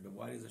returned. But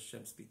why does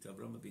Hashem speak to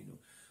Avraham Avinu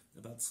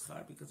about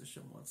schar? Because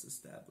Hashem wants to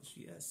establish,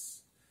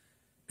 yes,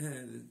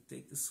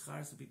 take the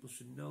schar, so people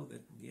should know that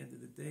at the end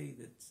of the day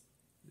that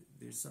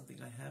there's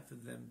something I have for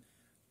them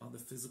on the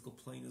physical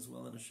plane as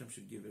well, and Hashem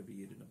should give every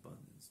yid in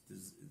abundance.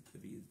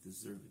 Every yid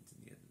deserve it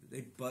in the end of the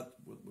day. But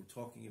what we're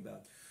talking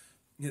about,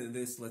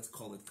 this, let's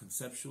call it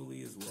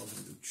conceptually as well.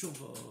 We're going to do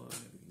tshuva,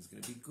 and everything's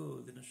going to be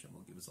good, and Hashem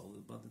will give us all the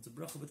abundance of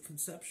bracha. But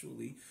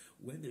conceptually,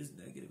 when there's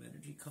negative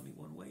energy coming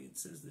one way, it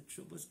says that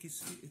tshuva's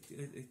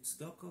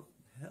tzedakah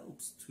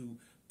helps to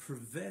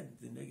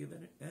prevent the negative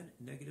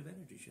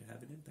energy should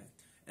have an impact.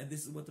 And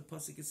this is what the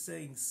pasuk is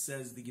saying,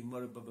 says the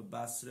Gemara Baba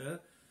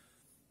Basra,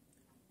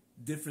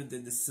 different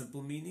than the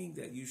simple meaning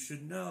that you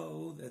should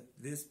know that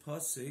this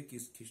pasuk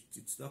is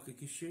tzedakah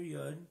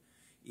kishiryan,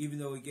 even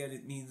though again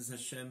it means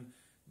Hashem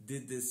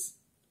did this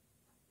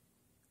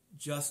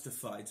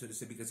justified, so to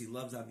say, because he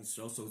loves Am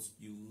Yisrael. So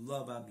you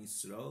love Am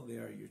Yisrael, they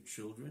are your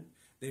children,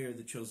 they are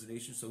the chosen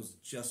nation, so it's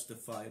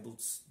justifiable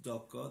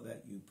tzedakah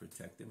that you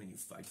protect them and you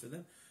fight for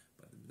them.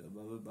 But the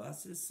Baba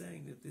Basra is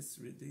saying that this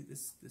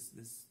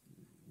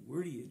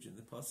wordage in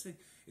the pasuk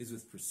is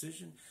with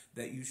precision,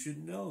 that you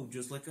should know,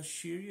 just like a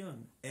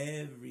shiryan,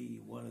 every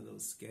one of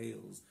those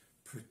scales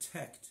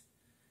protect,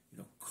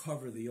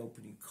 cover the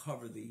opening,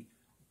 cover the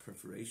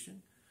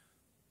perforation,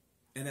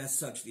 and as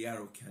such the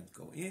arrow can't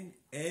go in.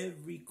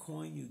 Every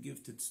coin you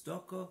give to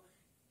tzedakah,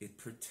 it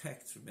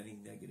protects from any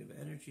negative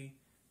energy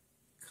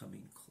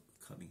coming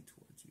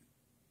towards you.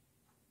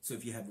 So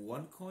if you have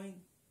one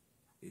coin,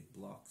 it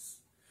blocks.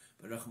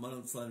 But Rahman al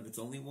if it's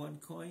only one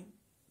coin,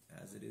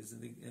 as it is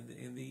in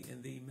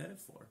the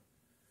metaphor,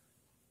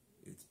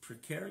 it's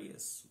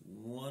precarious.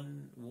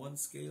 One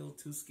scale,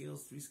 two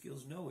scales, three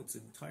scales. No, it's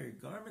an entire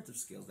garment of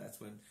scales. That's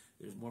when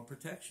there's more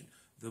protection.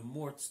 The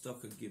more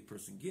tzedakah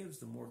person gives,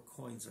 the more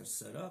coins are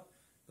set up,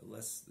 the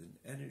less the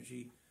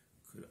energy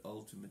could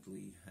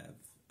ultimately have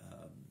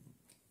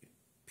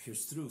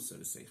pierced through, so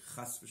to say,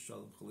 chas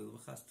v'shalom chalil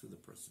v'chas, to the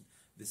person.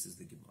 This is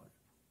the Gemara.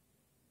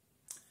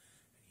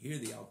 Here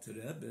the Alter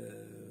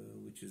Rebbe,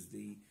 which is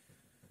the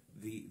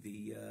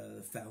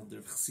founder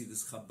of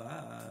Chassidus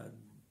Chabad,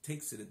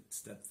 takes it a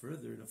step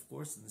further, and of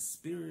course, in the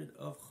spirit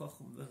of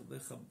Chacham,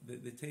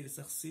 the Teres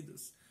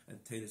Chassidus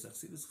and Teres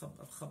Chassidus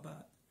of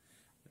Chabad.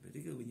 In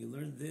particular, when you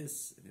learn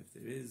this, and if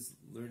there is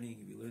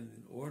learning, if you learn it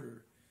in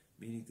order,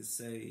 meaning to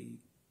say,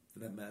 for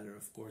that matter,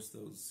 of course,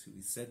 those who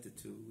he sent it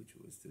to, which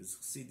was his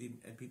Chassidim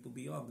and people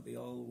beyond, but they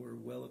all were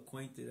well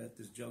acquainted at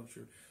this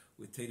juncture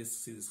with Teres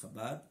Chassidus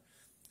Chabad,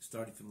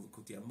 starting from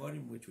Likutei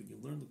Amorim, which when you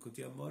learn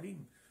Likutei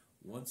Amorim,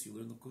 once you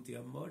learn Likutei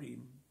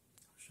Amorim,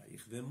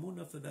 Shaykh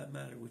Ve'emunah for that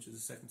matter, which is the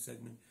second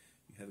segment,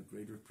 you have a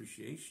greater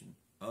appreciation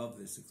of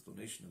this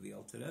explanation of the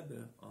Alter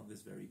Rebbe on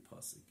this very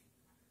pasuk.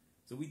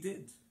 So we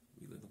did.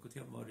 We learned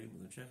Likutei Amorim, we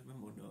learned Shaykh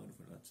Ve'emunah, and if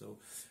we're not so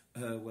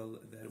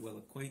well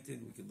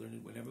acquainted, we can learn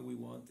it whenever we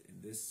want.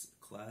 In this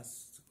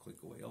class, it's a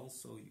click away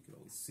also. You can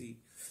always see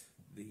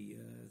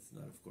it's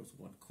not, of course,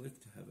 one click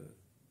to have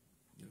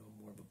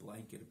more of a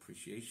blanket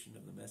appreciation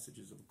of the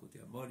messages of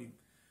Likutei Amorim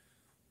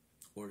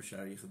or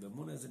Shari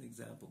Ve'emunah as an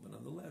example, but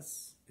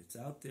nonetheless, it's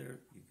out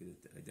there. You could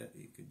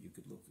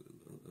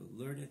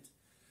learn it,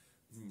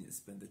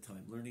 spend the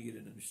time learning it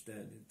and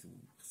understand it.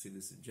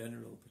 Chassidus in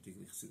general,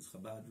 particularly Chassidus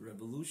Chabad,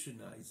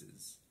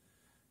 revolutionizes,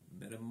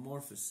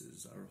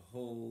 metamorphoses our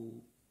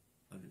whole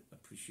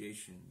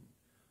appreciation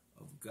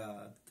of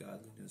God,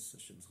 godliness,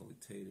 Hashem's holy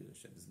Torah,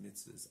 Hashem's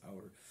mitzvahs,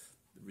 our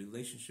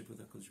relationship with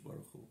HaKadosh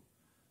Baruch Hu.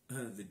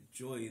 The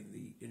joy and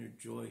the inner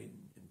joy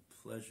and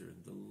pleasure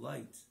and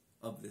delight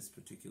of this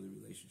particular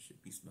relationship.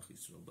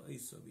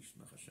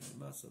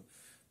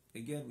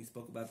 Again, we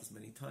spoke about this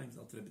many times.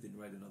 Alter Rebbe didn't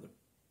write another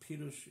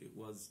pirush. It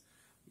was,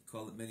 we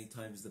call it many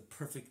times, the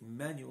perfect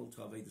manual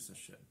to Avodas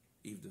Hashem.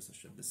 Ivdos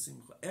Hashem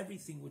b'simcha.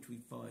 Everything which we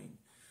find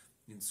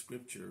in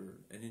scripture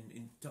and in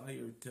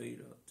entire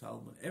Torah,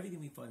 Talmud, everything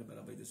we find about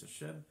Avodas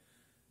Hashem,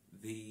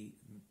 the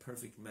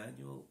perfect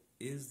manual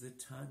is the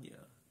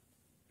Tanya,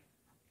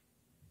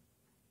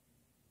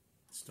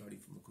 starting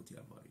from Likutei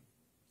Amorim.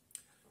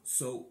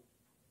 So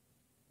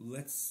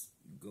let's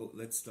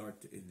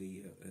start in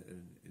the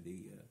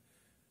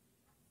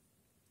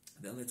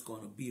then let's go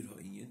on a Bir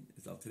Ha'inyan.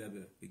 As Alter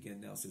Rebbe again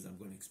now says, I'm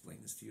going to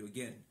explain this to you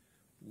again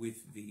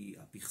with the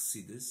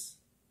Chassidus,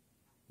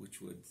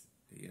 which would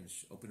again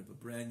open up a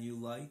brand new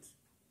light,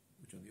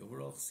 which on the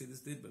overall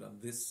Chassidus did, but on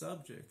this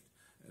subject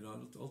and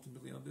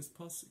ultimately on this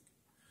pasuk,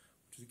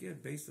 which is again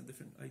based on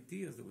different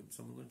ideas that when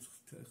someone learns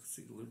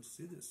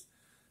Chassidus,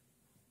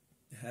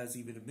 has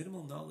even a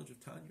minimal knowledge of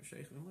Tanya,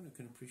 Shaykh Ve'emunah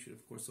can appreciate,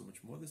 of course, so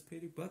much more this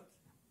Pedic, but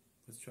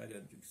let's try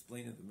to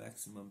explain it the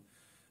maximum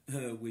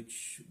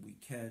which we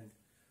can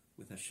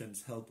with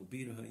Hashem's help.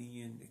 Bir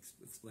Ha'inyan,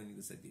 explaining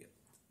this idea.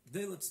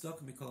 Today, let's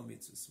tzedakah mikol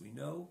mitzvahs. We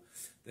know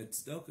that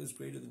tzedakah is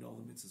greater than all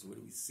the mitzvahs. Where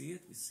do we see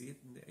it? We see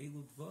it in the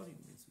Eilu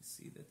Dvarim. We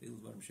see that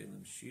Eilu Dvarim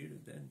Shelem Shir,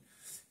 and then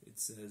it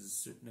says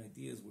certain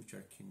ideas which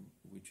Adam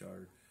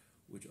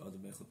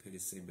Echel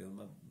Pegis saying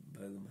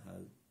B'elam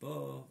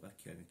Halbo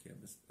V'Keren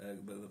Kemes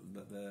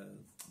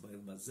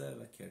B'elam Hazeh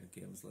V'Keren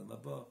Kemes L'Elam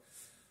Haba,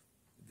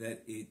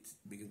 that it,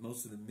 because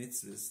most of the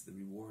mitzvahs, the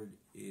reward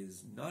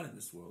is not in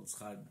this world.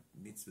 Schar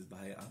mitzvahs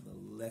b'haya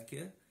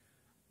amalekeh.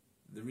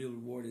 The real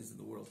reward is in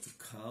the world to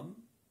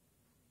come.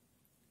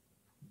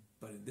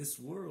 But in this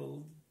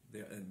world,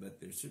 there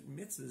are certain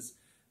mitzvahs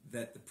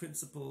that the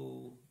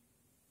principle,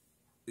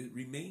 it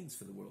remains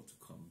for the world to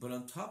come. But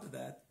on top of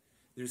that,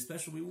 there's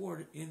special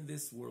reward in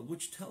this world,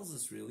 which tells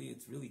us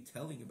it's really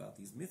telling about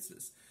these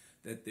mitzvahs,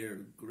 that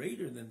they're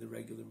greater than the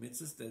regular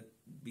mitzvahs, that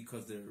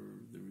because the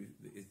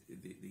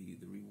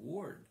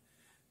reward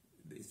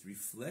is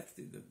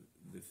reflected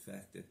the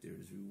fact that there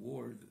is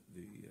reward.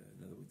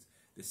 In other words,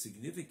 the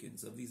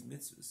significance of these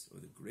mitzvahs, or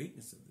the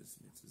greatness of these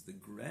mitzvahs, the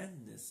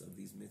grandness of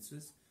these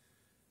mitzvahs,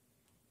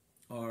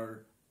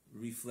 are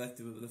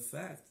reflective of the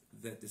fact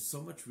that there's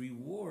so much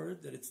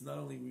reward that it's not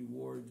only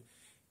reward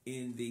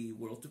in the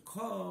world to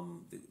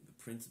come, the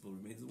principle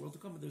remains in the world to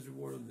come, but there's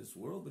reward in this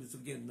world, but it's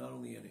again not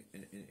only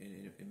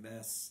a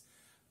mass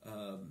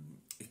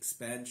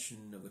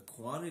expansion of the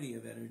quantity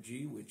of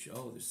energy, which,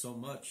 there's so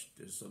much,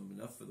 there's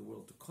enough for the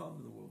world to come,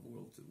 and the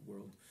world to the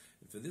world.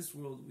 And for this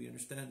world, we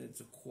understand that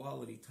it's a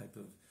quality type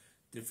of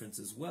difference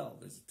as well.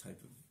 There's a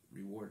type of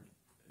reward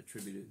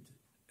attributed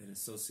and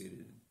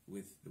associated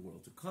with the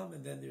world to come,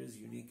 and then there's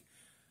unique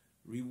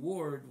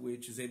reward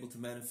which is able to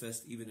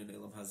manifest even in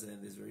Elam Hazeh,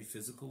 in this very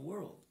physical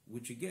world,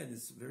 which again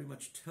is very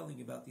much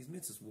telling about these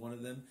mitzvahs. One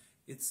of them,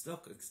 it's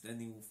stuck,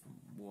 extending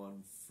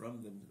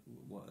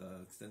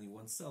extending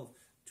oneself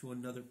to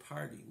another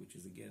party, which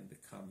is again the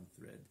common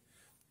thread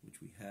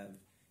which we have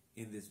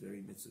in this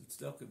very mitzvah of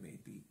tzedakah, may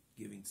it be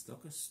giving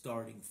tzedakah,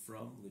 starting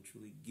from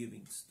literally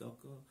giving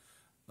tzedakah.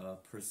 A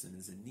person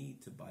is in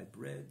need to buy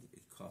bread.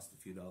 It costs a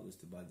few dollars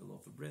to buy the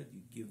loaf of bread.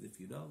 You give the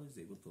few dollars,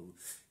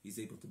 he's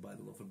able to buy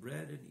the loaf of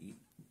bread and eat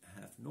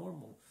half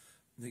normal.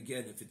 And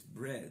again, if it's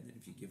bread, and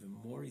if you give him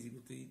more, he's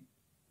able to eat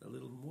a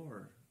little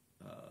more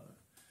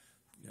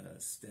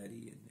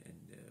steady and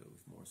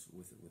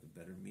with a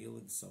better meal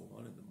and so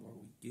on. And the more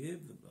we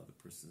give, the other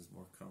person is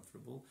more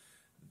comfortable.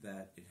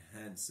 That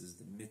enhances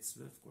the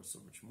mitzvah, of course, so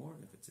much more.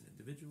 And if it's an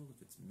individual,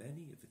 if it's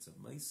many, if it's a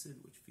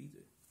maisid, which feeds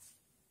it,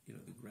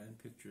 the grand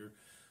picture,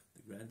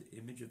 the grand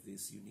image of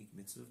this unique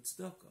mitzvah of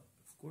tzedakah.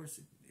 Of course,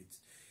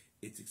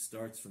 it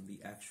starts from the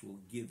actual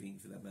giving.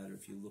 For that matter,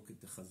 if you look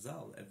at the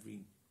Chazal,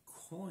 every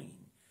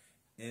coin,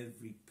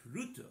 every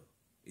pruta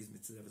is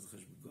mitzvah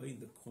goyin.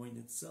 The coin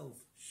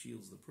itself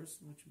shields the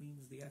person, which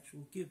means the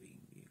actual giving,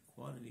 the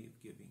quantity of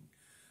giving,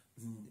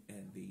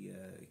 and the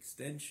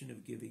extension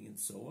of giving, and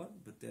so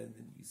on. But then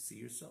you see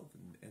yourself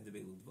in the end of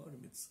Elul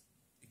Dvarim, it's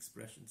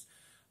expressions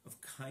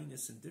of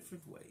kindness in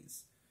different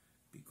ways.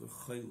 Because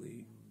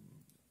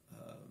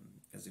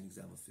as an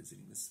example,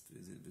 visiting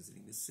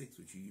the sick,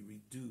 which you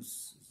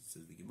reduce, as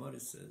the Gemara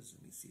says,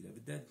 and we see it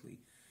evidently,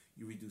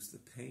 you reduce the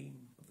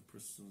pain of the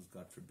person who's,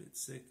 God forbid,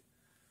 sick.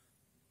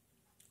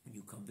 When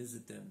you come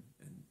visit them,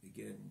 and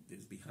again,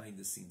 there's behind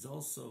the scenes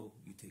also,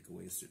 you take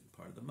away a certain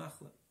part of the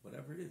machla,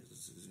 whatever it is.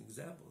 This is an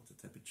example. It's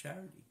a type of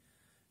charity.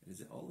 And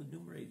is it all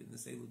enumerated in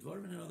this Elul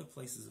Dvarim and in other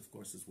places, of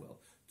course, as well.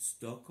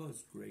 Tzedakah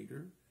is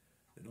greater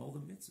than all the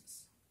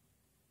mitzvahs.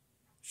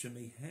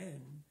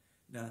 Shemehen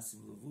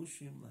nasim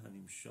levushim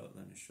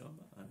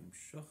laneshama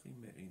animshachim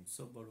me'im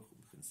sobaruch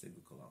b'chinsei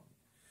v'kolam.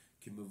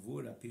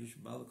 Kimavur apirish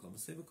malaklam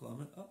b'sei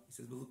v'kolam. Oh, he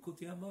says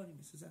v'lukuti amarim.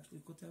 He says actually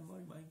lukuti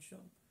amarim ma'im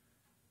sham,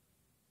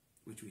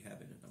 which we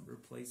have in a number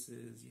of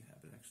places. You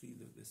have it actually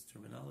this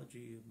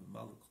terminology of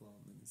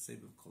malaklam and sei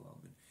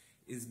v'kolam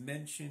is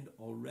mentioned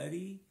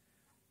already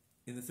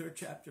in the 3rd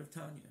chapter of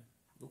Tanya.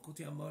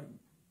 Lukuti amarim,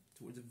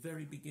 towards the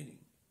very beginning,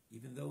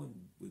 even though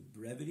with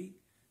brevity,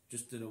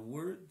 just in a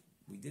word.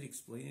 We did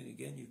explain it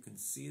again. You can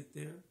see it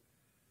there.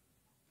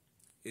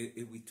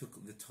 We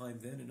took the time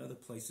then in other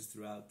places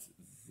throughout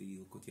the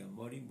Likutei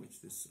Amarim,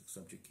 which this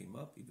subject came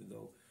up, even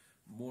though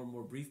more and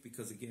more brief,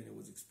 because again it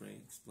was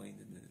explained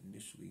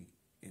initially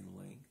in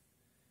length.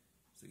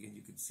 So again,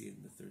 you can see it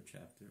in the 3rd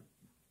chapter.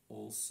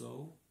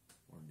 Also,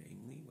 or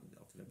namely, when the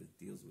Alter Rebbe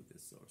deals with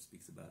this or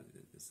speaks about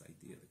it, this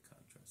idea, the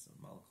contrast of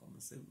Malaklam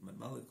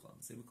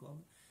and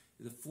Sevuklam,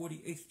 is the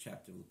 48th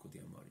chapter of Likutei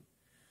Amarim.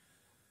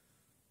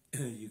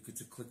 You could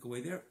click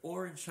away there,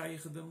 or in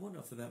Shayach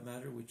B'Emunah, for that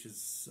matter, which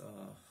is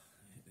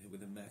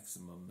with a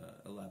maximum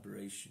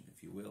elaboration,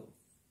 if you will.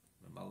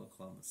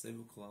 Malaklam,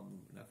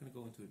 Sevuklam, we're not going to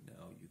go into it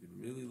now. You could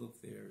really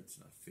look there. It's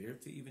not fair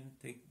to even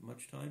take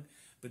much time.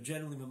 But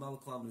generally,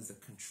 Malaklam is a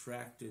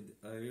contracted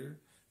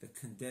air, the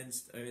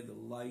condensed air, the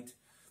light,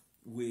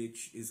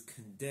 which is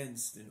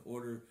condensed in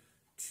order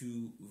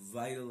to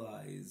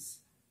vitalize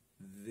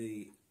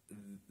the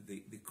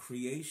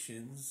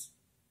creations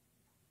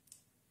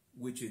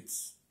which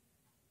it's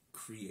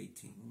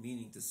creating,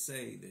 meaning to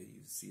say that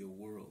you see a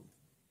world,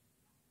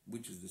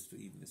 which is this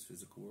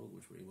physical world,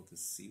 which we're able to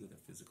see with our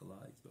physical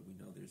eyes, but we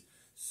know there's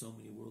so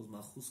many worlds.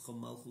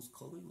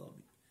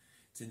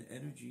 It's an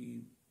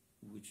energy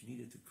which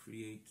needed to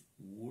create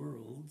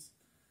worlds.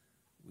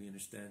 We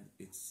understand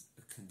it's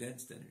a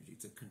condensed energy,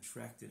 it's a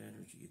contracted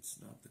energy, it's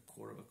not the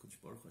core of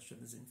HaKadosh Baruch Hu.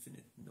 Hashem is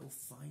infinite. No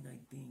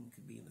finite being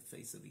can be in the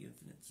face of the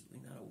infinite. It's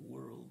really not a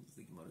world, as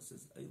the Gemara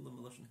says,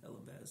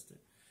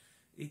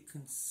 it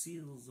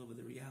conceals over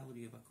the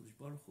reality of HaKadosh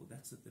Baruch Hu.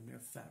 That's the mere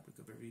fabric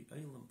of every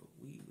Eilam, but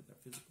we, with our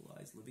physical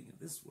eyes living in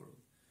this world,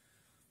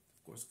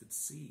 of course, could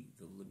see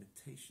the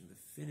limitation, the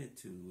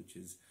finitude, which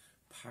is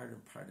part,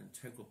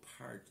 integral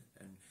part,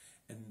 and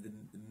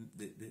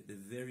the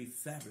very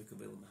fabric of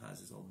Eilam has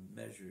is all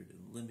measured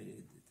and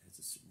limited. It has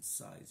a certain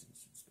size and a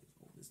certain space.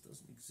 All this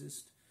doesn't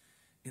exist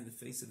in the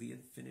face of the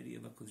infinity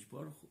of HaKadosh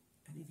Baruch Hu.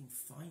 Anything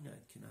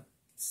finite cannot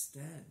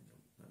stand.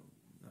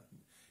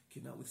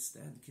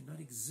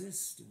 Cannot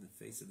exist in the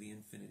face of the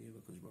infinity of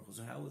HaKadosh Baruch Hu.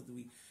 So how do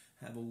we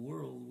have a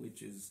world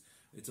which is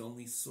its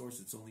only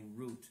source, its only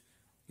root,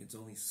 its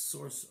only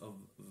source of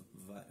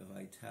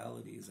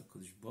vitality is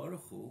HaKadosh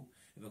Baruch Hu?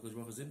 If HaKadosh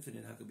Baruch Hu is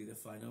infinite, how could be the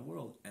finite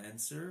world?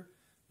 Answer,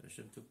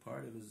 Hashem took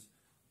part of his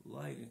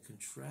light and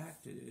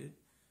contracted it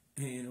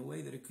in a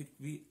way that it could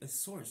be a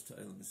source to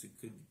elements. It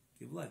could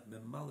give life.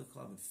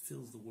 It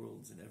fills the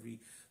worlds. In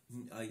every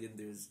item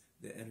there's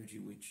the energy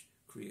which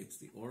creates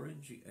the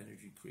orange, the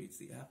energy creates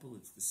the apple.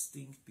 It's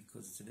distinct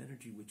because it's an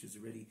energy which is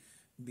already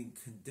being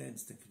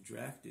condensed and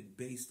contracted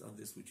based on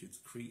this which it's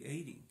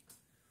creating.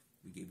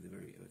 We gave the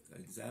very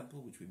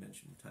example which we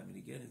mentioned time and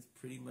again. It's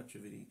pretty much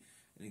of an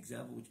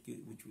example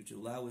which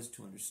allow us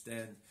to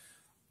understand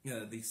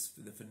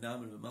the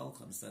phenomenon of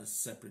Malcham. It's not a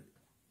separate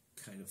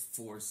kind of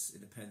force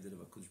independent of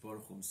HaKadosh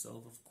Baruch Hu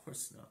himself. Of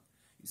course not.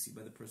 You see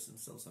by the person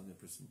himself, something the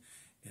person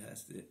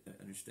has to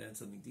understand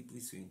something deeply,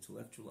 so he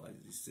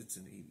intellectualizes, he sits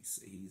and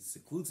he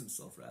secludes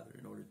himself rather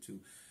in order to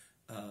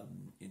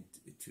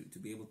to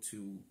be able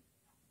to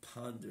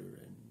ponder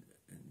and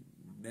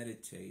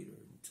meditate or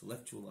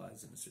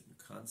intellectualize in a certain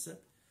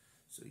concept.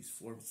 So he's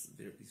formed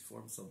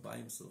himself by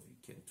himself. You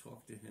can't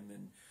talk to him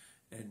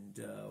and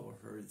or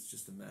her. It's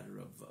just a matter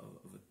of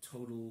a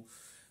total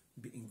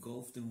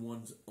engulfed in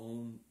one's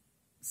own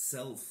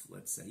self.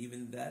 Let's say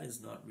even that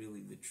is not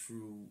really the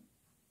true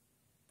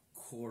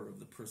core of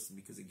the person,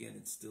 because again,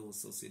 it's still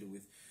associated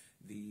with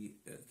the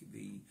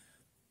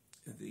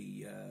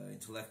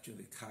intellectual,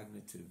 the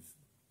cognitive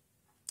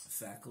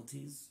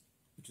faculties,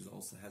 which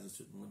also has a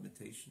certain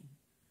limitation.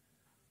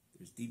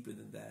 There's deeper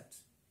than that,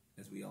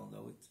 as we all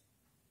know it.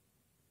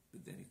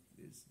 But then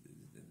there's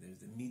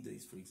the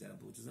midas, for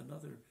example, which is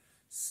another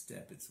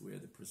step. It's where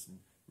the person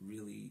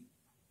really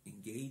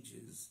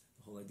engages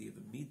the whole idea of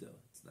a midah.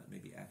 It's not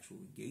maybe actual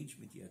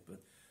engagement yet,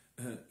 but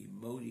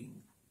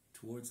emoting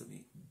towards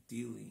something,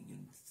 dealing,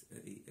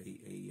 and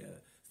a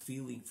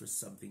feeling for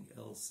something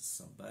else,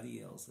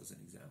 somebody else, as an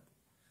example.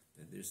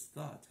 Then there's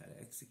thought, how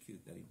to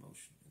execute that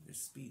emotion, and there's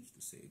speech,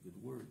 to say a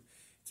good word.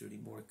 It's already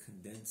more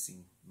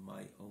condensing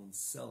my own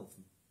self,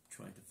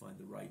 trying to find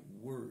the right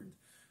word,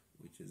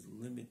 which is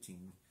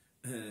limiting.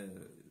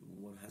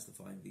 One has to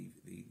find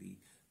the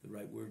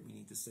right word,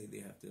 meaning to say they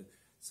have to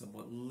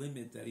somewhat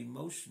limit that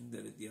emotion,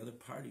 that the other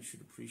party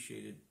should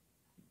appreciate it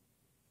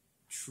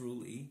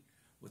truly,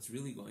 what's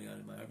really going on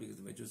in my heart. Because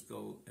if I just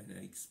go and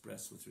I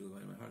express what's really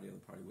going on in my heart, the other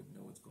party wouldn't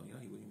know what's going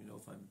on. He wouldn't even know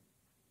if I'm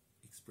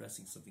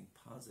expressing something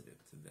positive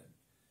to them,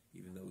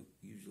 even though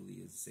usually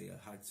it's say a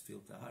heart's feel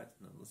to heart,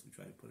 unless we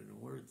try to put it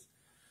in words.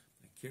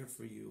 I care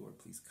for you, or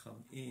please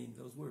come in.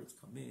 Those words,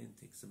 come in,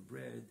 take some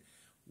bread,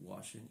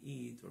 wash and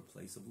eat, or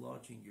place of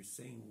lodging. You're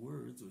saying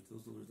words, which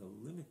those words are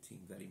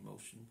limiting that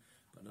emotion,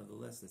 but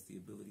nonetheless, that's the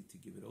ability to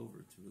give it over,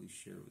 to really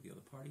share it with the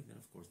other party. Then,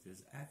 of course,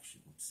 there's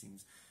action, which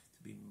seems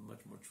to be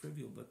much more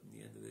trivial, but in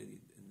the end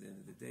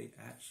of the day,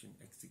 action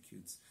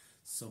executes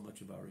so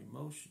much of our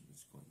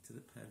emotions. Going to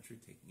the pantry,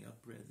 taking out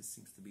bread. This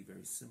seems to be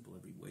very simple.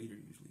 Every waiter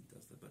usually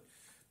does that, but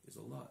there's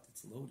a lot.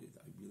 It's loaded.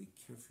 I really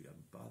care for you.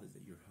 I'm bothered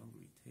that you're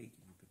hungry. Take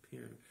and you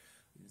prepare.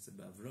 And it's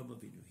about Avraham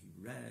Avinu. He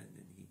ran,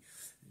 and he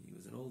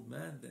was an old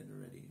man then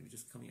already, and he was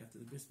just coming after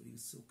the bris, but he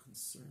was so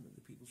concerned that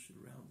the people should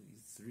around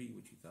these three,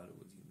 which he thought it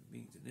was human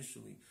beings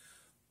initially,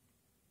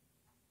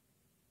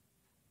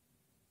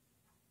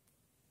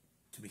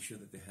 to make sure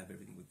that they have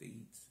everything what they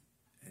eat,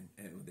 and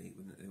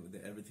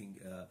everything,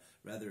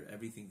 rather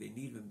everything they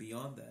need, and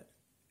beyond that,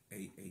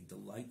 a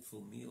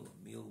delightful meal,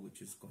 a meal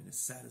which is going to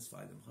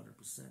satisfy them 100%.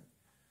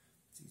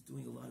 So he's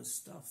doing a lot of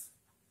stuff,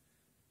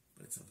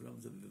 but it's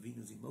Avraham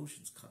Avinu's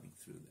emotions coming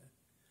through that.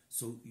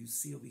 So you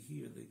see over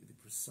here, the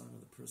persona of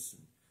the person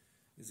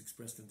is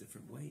expressed in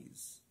different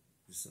ways.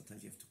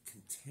 Sometimes you have to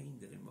contain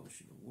that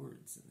emotion in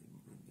words,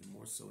 and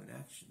more so in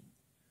action,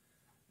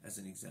 as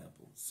an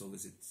example. So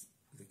is it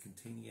the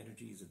containing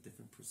energy is a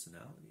different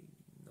personality?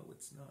 No,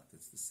 it's not.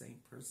 It's the same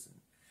person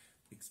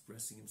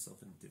expressing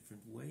himself in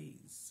different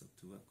ways. So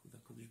to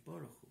HaKadosh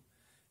Baruch Hu,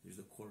 there's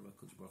the core of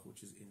HaKadosh Baruch Hu,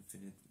 which is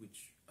infinite,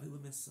 which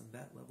elements on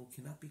that level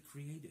cannot be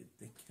created.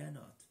 They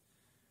cannot.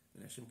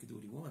 And Hashem can do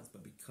what he wants,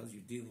 but because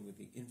you're dealing with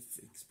the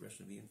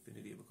expression of the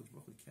infinity of HaKadosh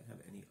Baruch Hu, you can't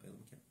have any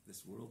element.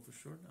 This world for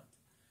sure not.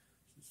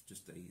 It's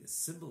just a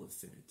symbol of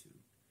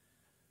finitude.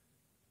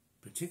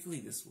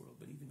 Particularly this world,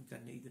 but even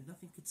Gan Eden,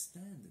 nothing could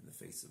stand in the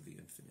face of the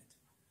infinite.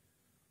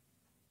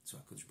 So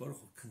HaKadosh Baruch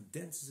Hu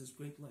condenses his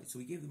great light. So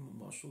we gave them a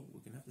mashal.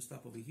 We're going to have to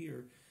stop over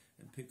here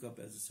and pick up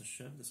as it's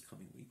Hashem this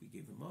coming week. We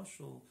gave the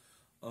mashal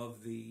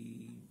of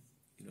the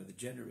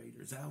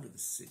generators out of the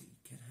city.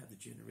 You can't have the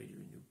generator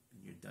in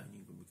your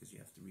dining room because you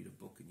have to read a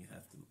book and you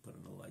have to put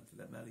on a light. For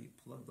that matter, you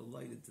plug the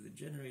light into the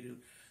generator,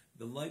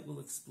 the light will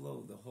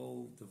explode. The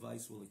whole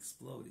device will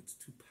explode. It's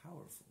too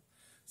powerful.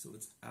 So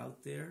it's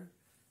out there,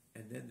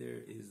 and then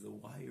there is the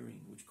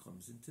wiring which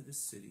comes into the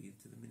city,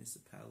 into the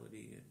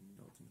municipality, and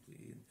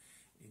ultimately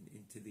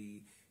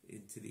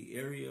into the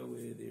area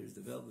where there's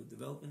development.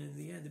 In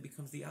the end, it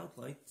becomes the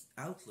outlet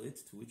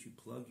to which you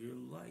plug your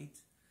light.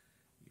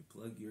 You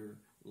plug your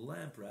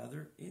lamp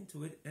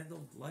into it, and the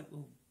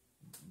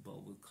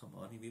bulb will come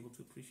on. You'll be able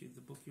to appreciate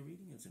the book you're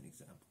reading, as an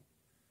example.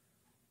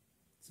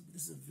 So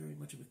this is very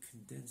much of a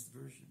condensed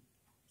version.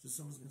 So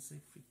someone's going to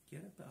say,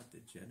 forget about the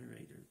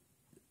generator.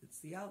 It's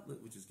the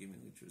outlet which is giving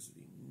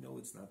electricity. No,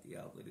 it's not the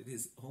outlet. It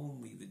is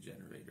only the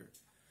generator.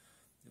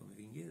 The only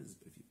thing is,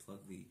 if you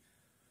plug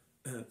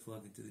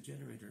into the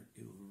generator,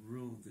 it will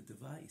ruin the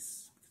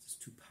device because it's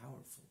too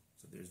powerful.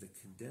 So there's the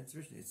condensed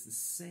version. It's the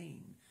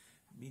same.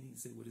 Meaning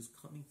that what is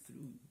coming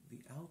through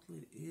the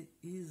outlet, it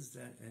is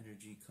that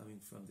energy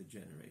coming from the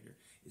generator.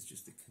 It's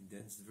just a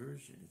condensed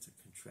version. It's a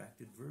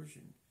contracted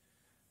version.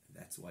 And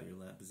that's why your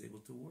lamp is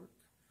able to work.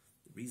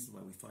 The reason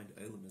why we find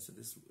elements of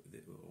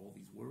all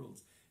these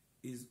worlds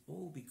is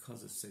all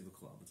because of Seva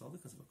Kalam. It's all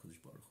because of HaKadosh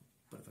Baruch Hu.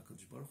 But if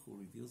HaKadosh Baruch Hu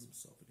reveals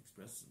himself and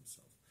expresses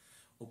himself,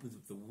 opens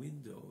up the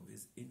window of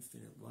his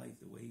infinite light,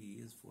 the way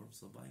he is for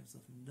himself, by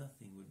himself,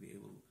 nothing would be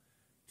able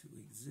to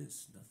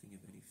exist. Nothing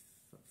of anything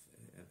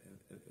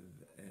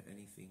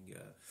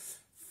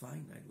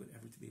finite would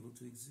ever to be able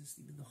to exist.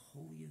 Even the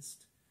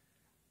holiest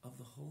of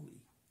the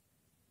holy.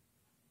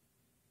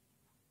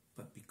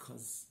 But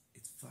because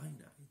it's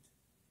finite,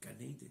 Gan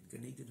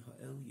Eden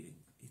Ha'elyin,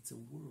 it's a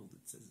world.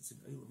 It says it's in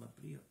Olam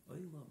Bria,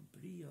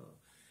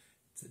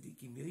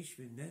 Tzadikim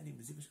Yeshvin Nenim.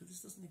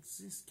 This doesn't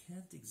exist,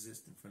 can't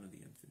exist in front of the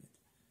infinite.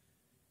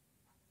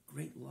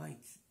 Great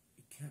light.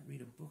 You can't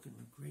read a book and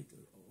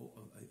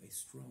a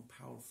strong,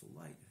 powerful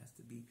light. It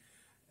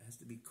has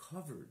to be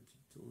covered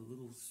till a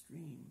little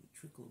stream, a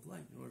trickle of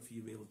light, in order for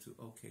you to be able to,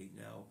 okay,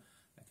 now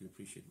I can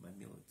appreciate my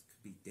meal. It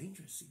could be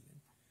dangerous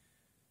even.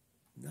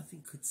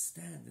 Nothing could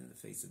stand in the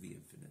face of the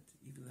infinite,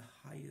 even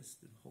the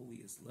highest and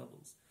holiest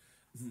levels.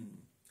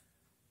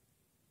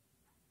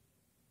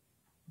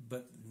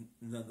 But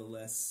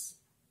nonetheless,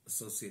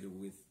 associated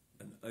with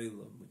an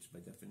olam, which by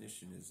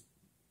definition is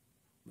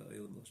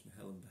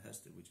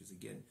which is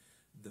again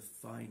the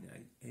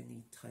finite.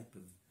 Any type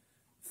of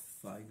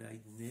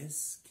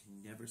finiteness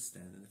can never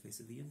stand in the face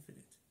of the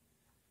infinite,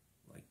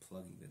 like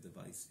plugging the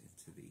device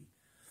into the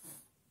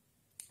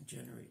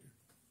generator.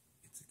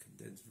 It's a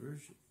condensed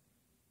version,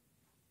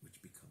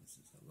 which becomes,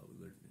 as Allah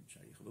learned in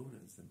Shari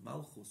Chavona, it's the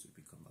Malchus, which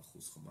becomes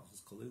Malchus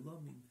Chamalchus Kol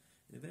Elamim,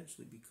 and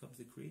eventually becomes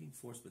the creating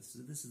force. But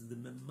this is the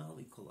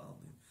Memali Kol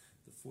Almin,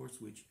 the force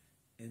which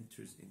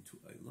enters into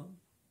Elam.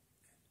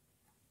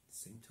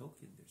 Same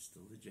token, there's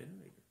still the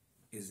generator,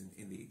 isn't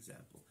in the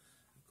example.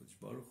 HaKadosh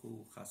Baruch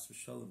Hu, Chas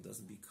v'Shalom,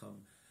 doesn't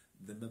become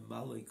the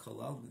Memali Kol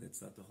Almin.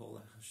 It's not the whole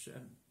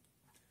Hashem.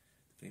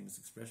 The famous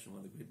expression,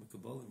 one of the great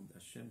Mekabolim,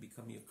 Hashem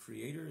becoming a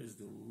creator is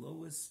the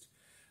lowest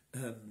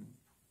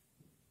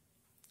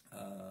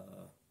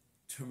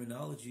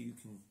terminology you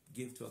can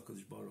give to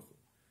HaKadosh Baruch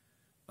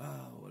Hu.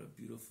 What a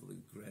beautiful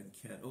grand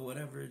can,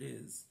 whatever it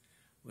is.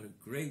 What a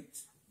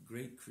great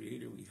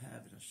creator we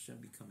have, and Hashem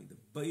becoming the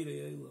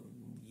Beirei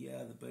Olam.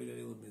 Yeah, the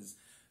Beirei Olam is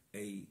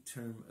a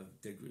term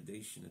of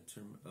degradation, a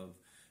term of,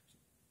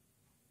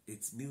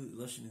 it's mili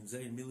lashon in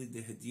zayin mili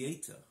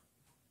dehedieta,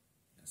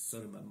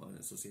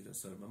 associated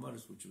asar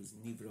mamaris, which was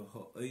nivra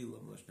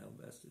ha'olam lashon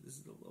al-bester. This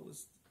is the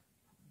lowest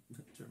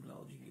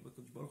terminology you give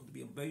HaKadosh Baruch Hu, to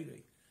be a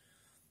Beirei.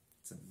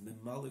 It's a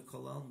memali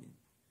kol almin,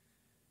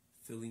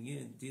 filling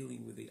in,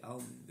 dealing with the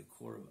almin, the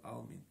core of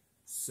almin.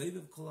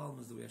 Seviv kol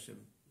almin is the way Hashem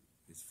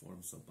is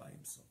formed so by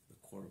himself, the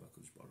core of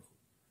HaKadosh Baruch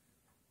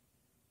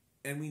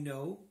Hu. And we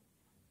know,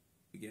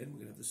 again, we're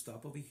going to have to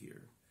stop over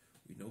here.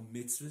 We know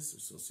mitzvahs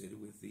associated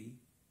with the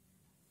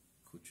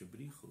Kucha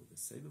B'richu, the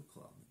Seviv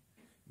kol almin.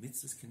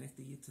 Mitzvahs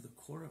connecting you to the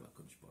core of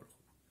HaKadosh Baruch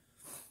Hu.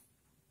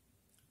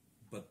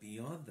 But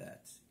beyond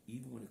that,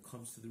 even when it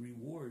comes to the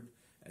reward,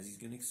 as he's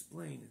going to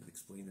explain, and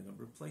explain a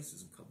number of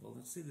places in Kabbalah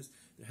and say this,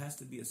 there has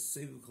to be a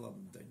Seviv kol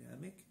almin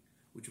dynamic,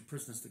 which a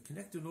person has to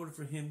connect to in order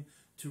for him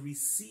to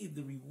receive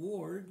the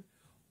reward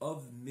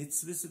of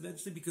mitzvahs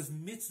eventually, because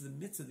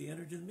the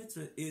energy of the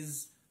mitzvah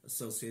is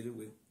associated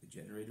with the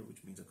generator,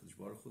 which means HaKadosh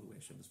Baruch Hu, the way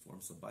Hashem is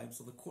formed so by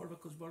himself, the core of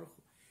HaKadosh Baruch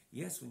Hu.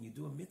 Yes, when you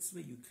do a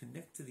mitzvah, you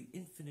connect to the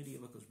infinity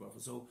of HaKadosh Baruch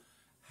Hu. So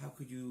how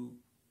could you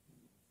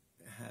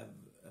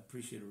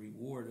appreciate a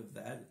reward of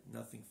that?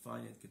 Nothing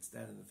finite could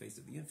stand in the face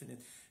of the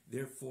infinite.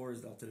 Therefore,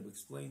 as the Alter Rebbe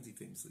explains, he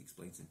famously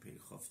explains in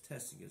Perek Chav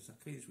Tes,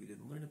 we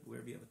didn't learn it, but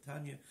wherever you have a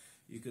Tanya,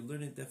 you can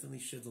learn it. Definitely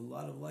sheds a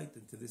lot of light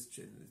into this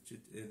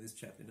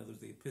chapter. In other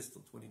words, the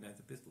epistle, 29th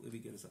epistle,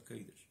 Ivigeres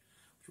HaKodesh,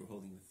 which we're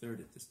holding the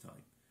third at this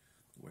time.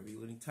 Wherever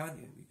you're learning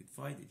Tanya, you can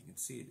find it, you can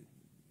see it.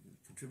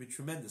 It contributes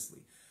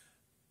tremendously.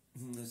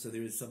 So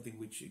there is something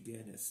which,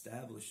 again,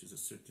 establishes a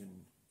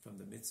certain, from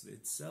the mitzvah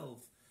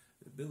itself,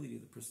 the ability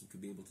of the person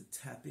could be able to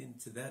tap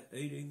into that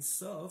Ein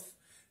Sof,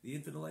 the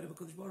infinite light of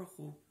HaKadosh Baruch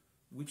Hu,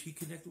 which he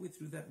connected with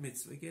through that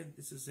mitzvah. Again,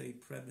 this is a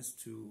premise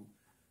to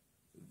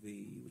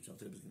which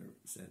Alter Rebbe is going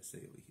to say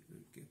over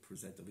here,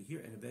 present over here,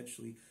 and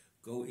eventually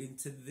go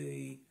into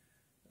the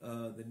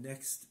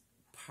next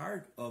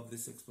part of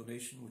this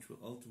explanation, which will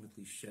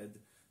ultimately shed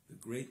the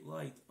great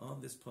light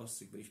on this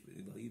pasuk.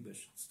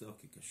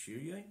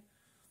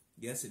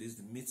 Yes, it is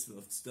the mitzvah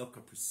of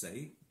tzedakah per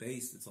se,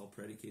 based. It's all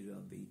predicated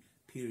on the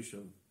pirush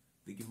of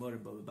the Gemara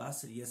Baba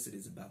Basra. Yes, it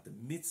is about the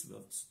mitzvah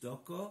of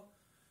tzedakah,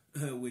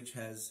 which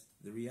has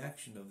the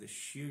reaction of the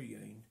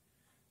shiryain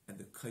and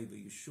the kaiva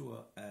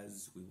Yeshua,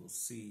 as we will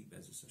see,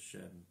 Be'ezus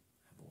Hashem,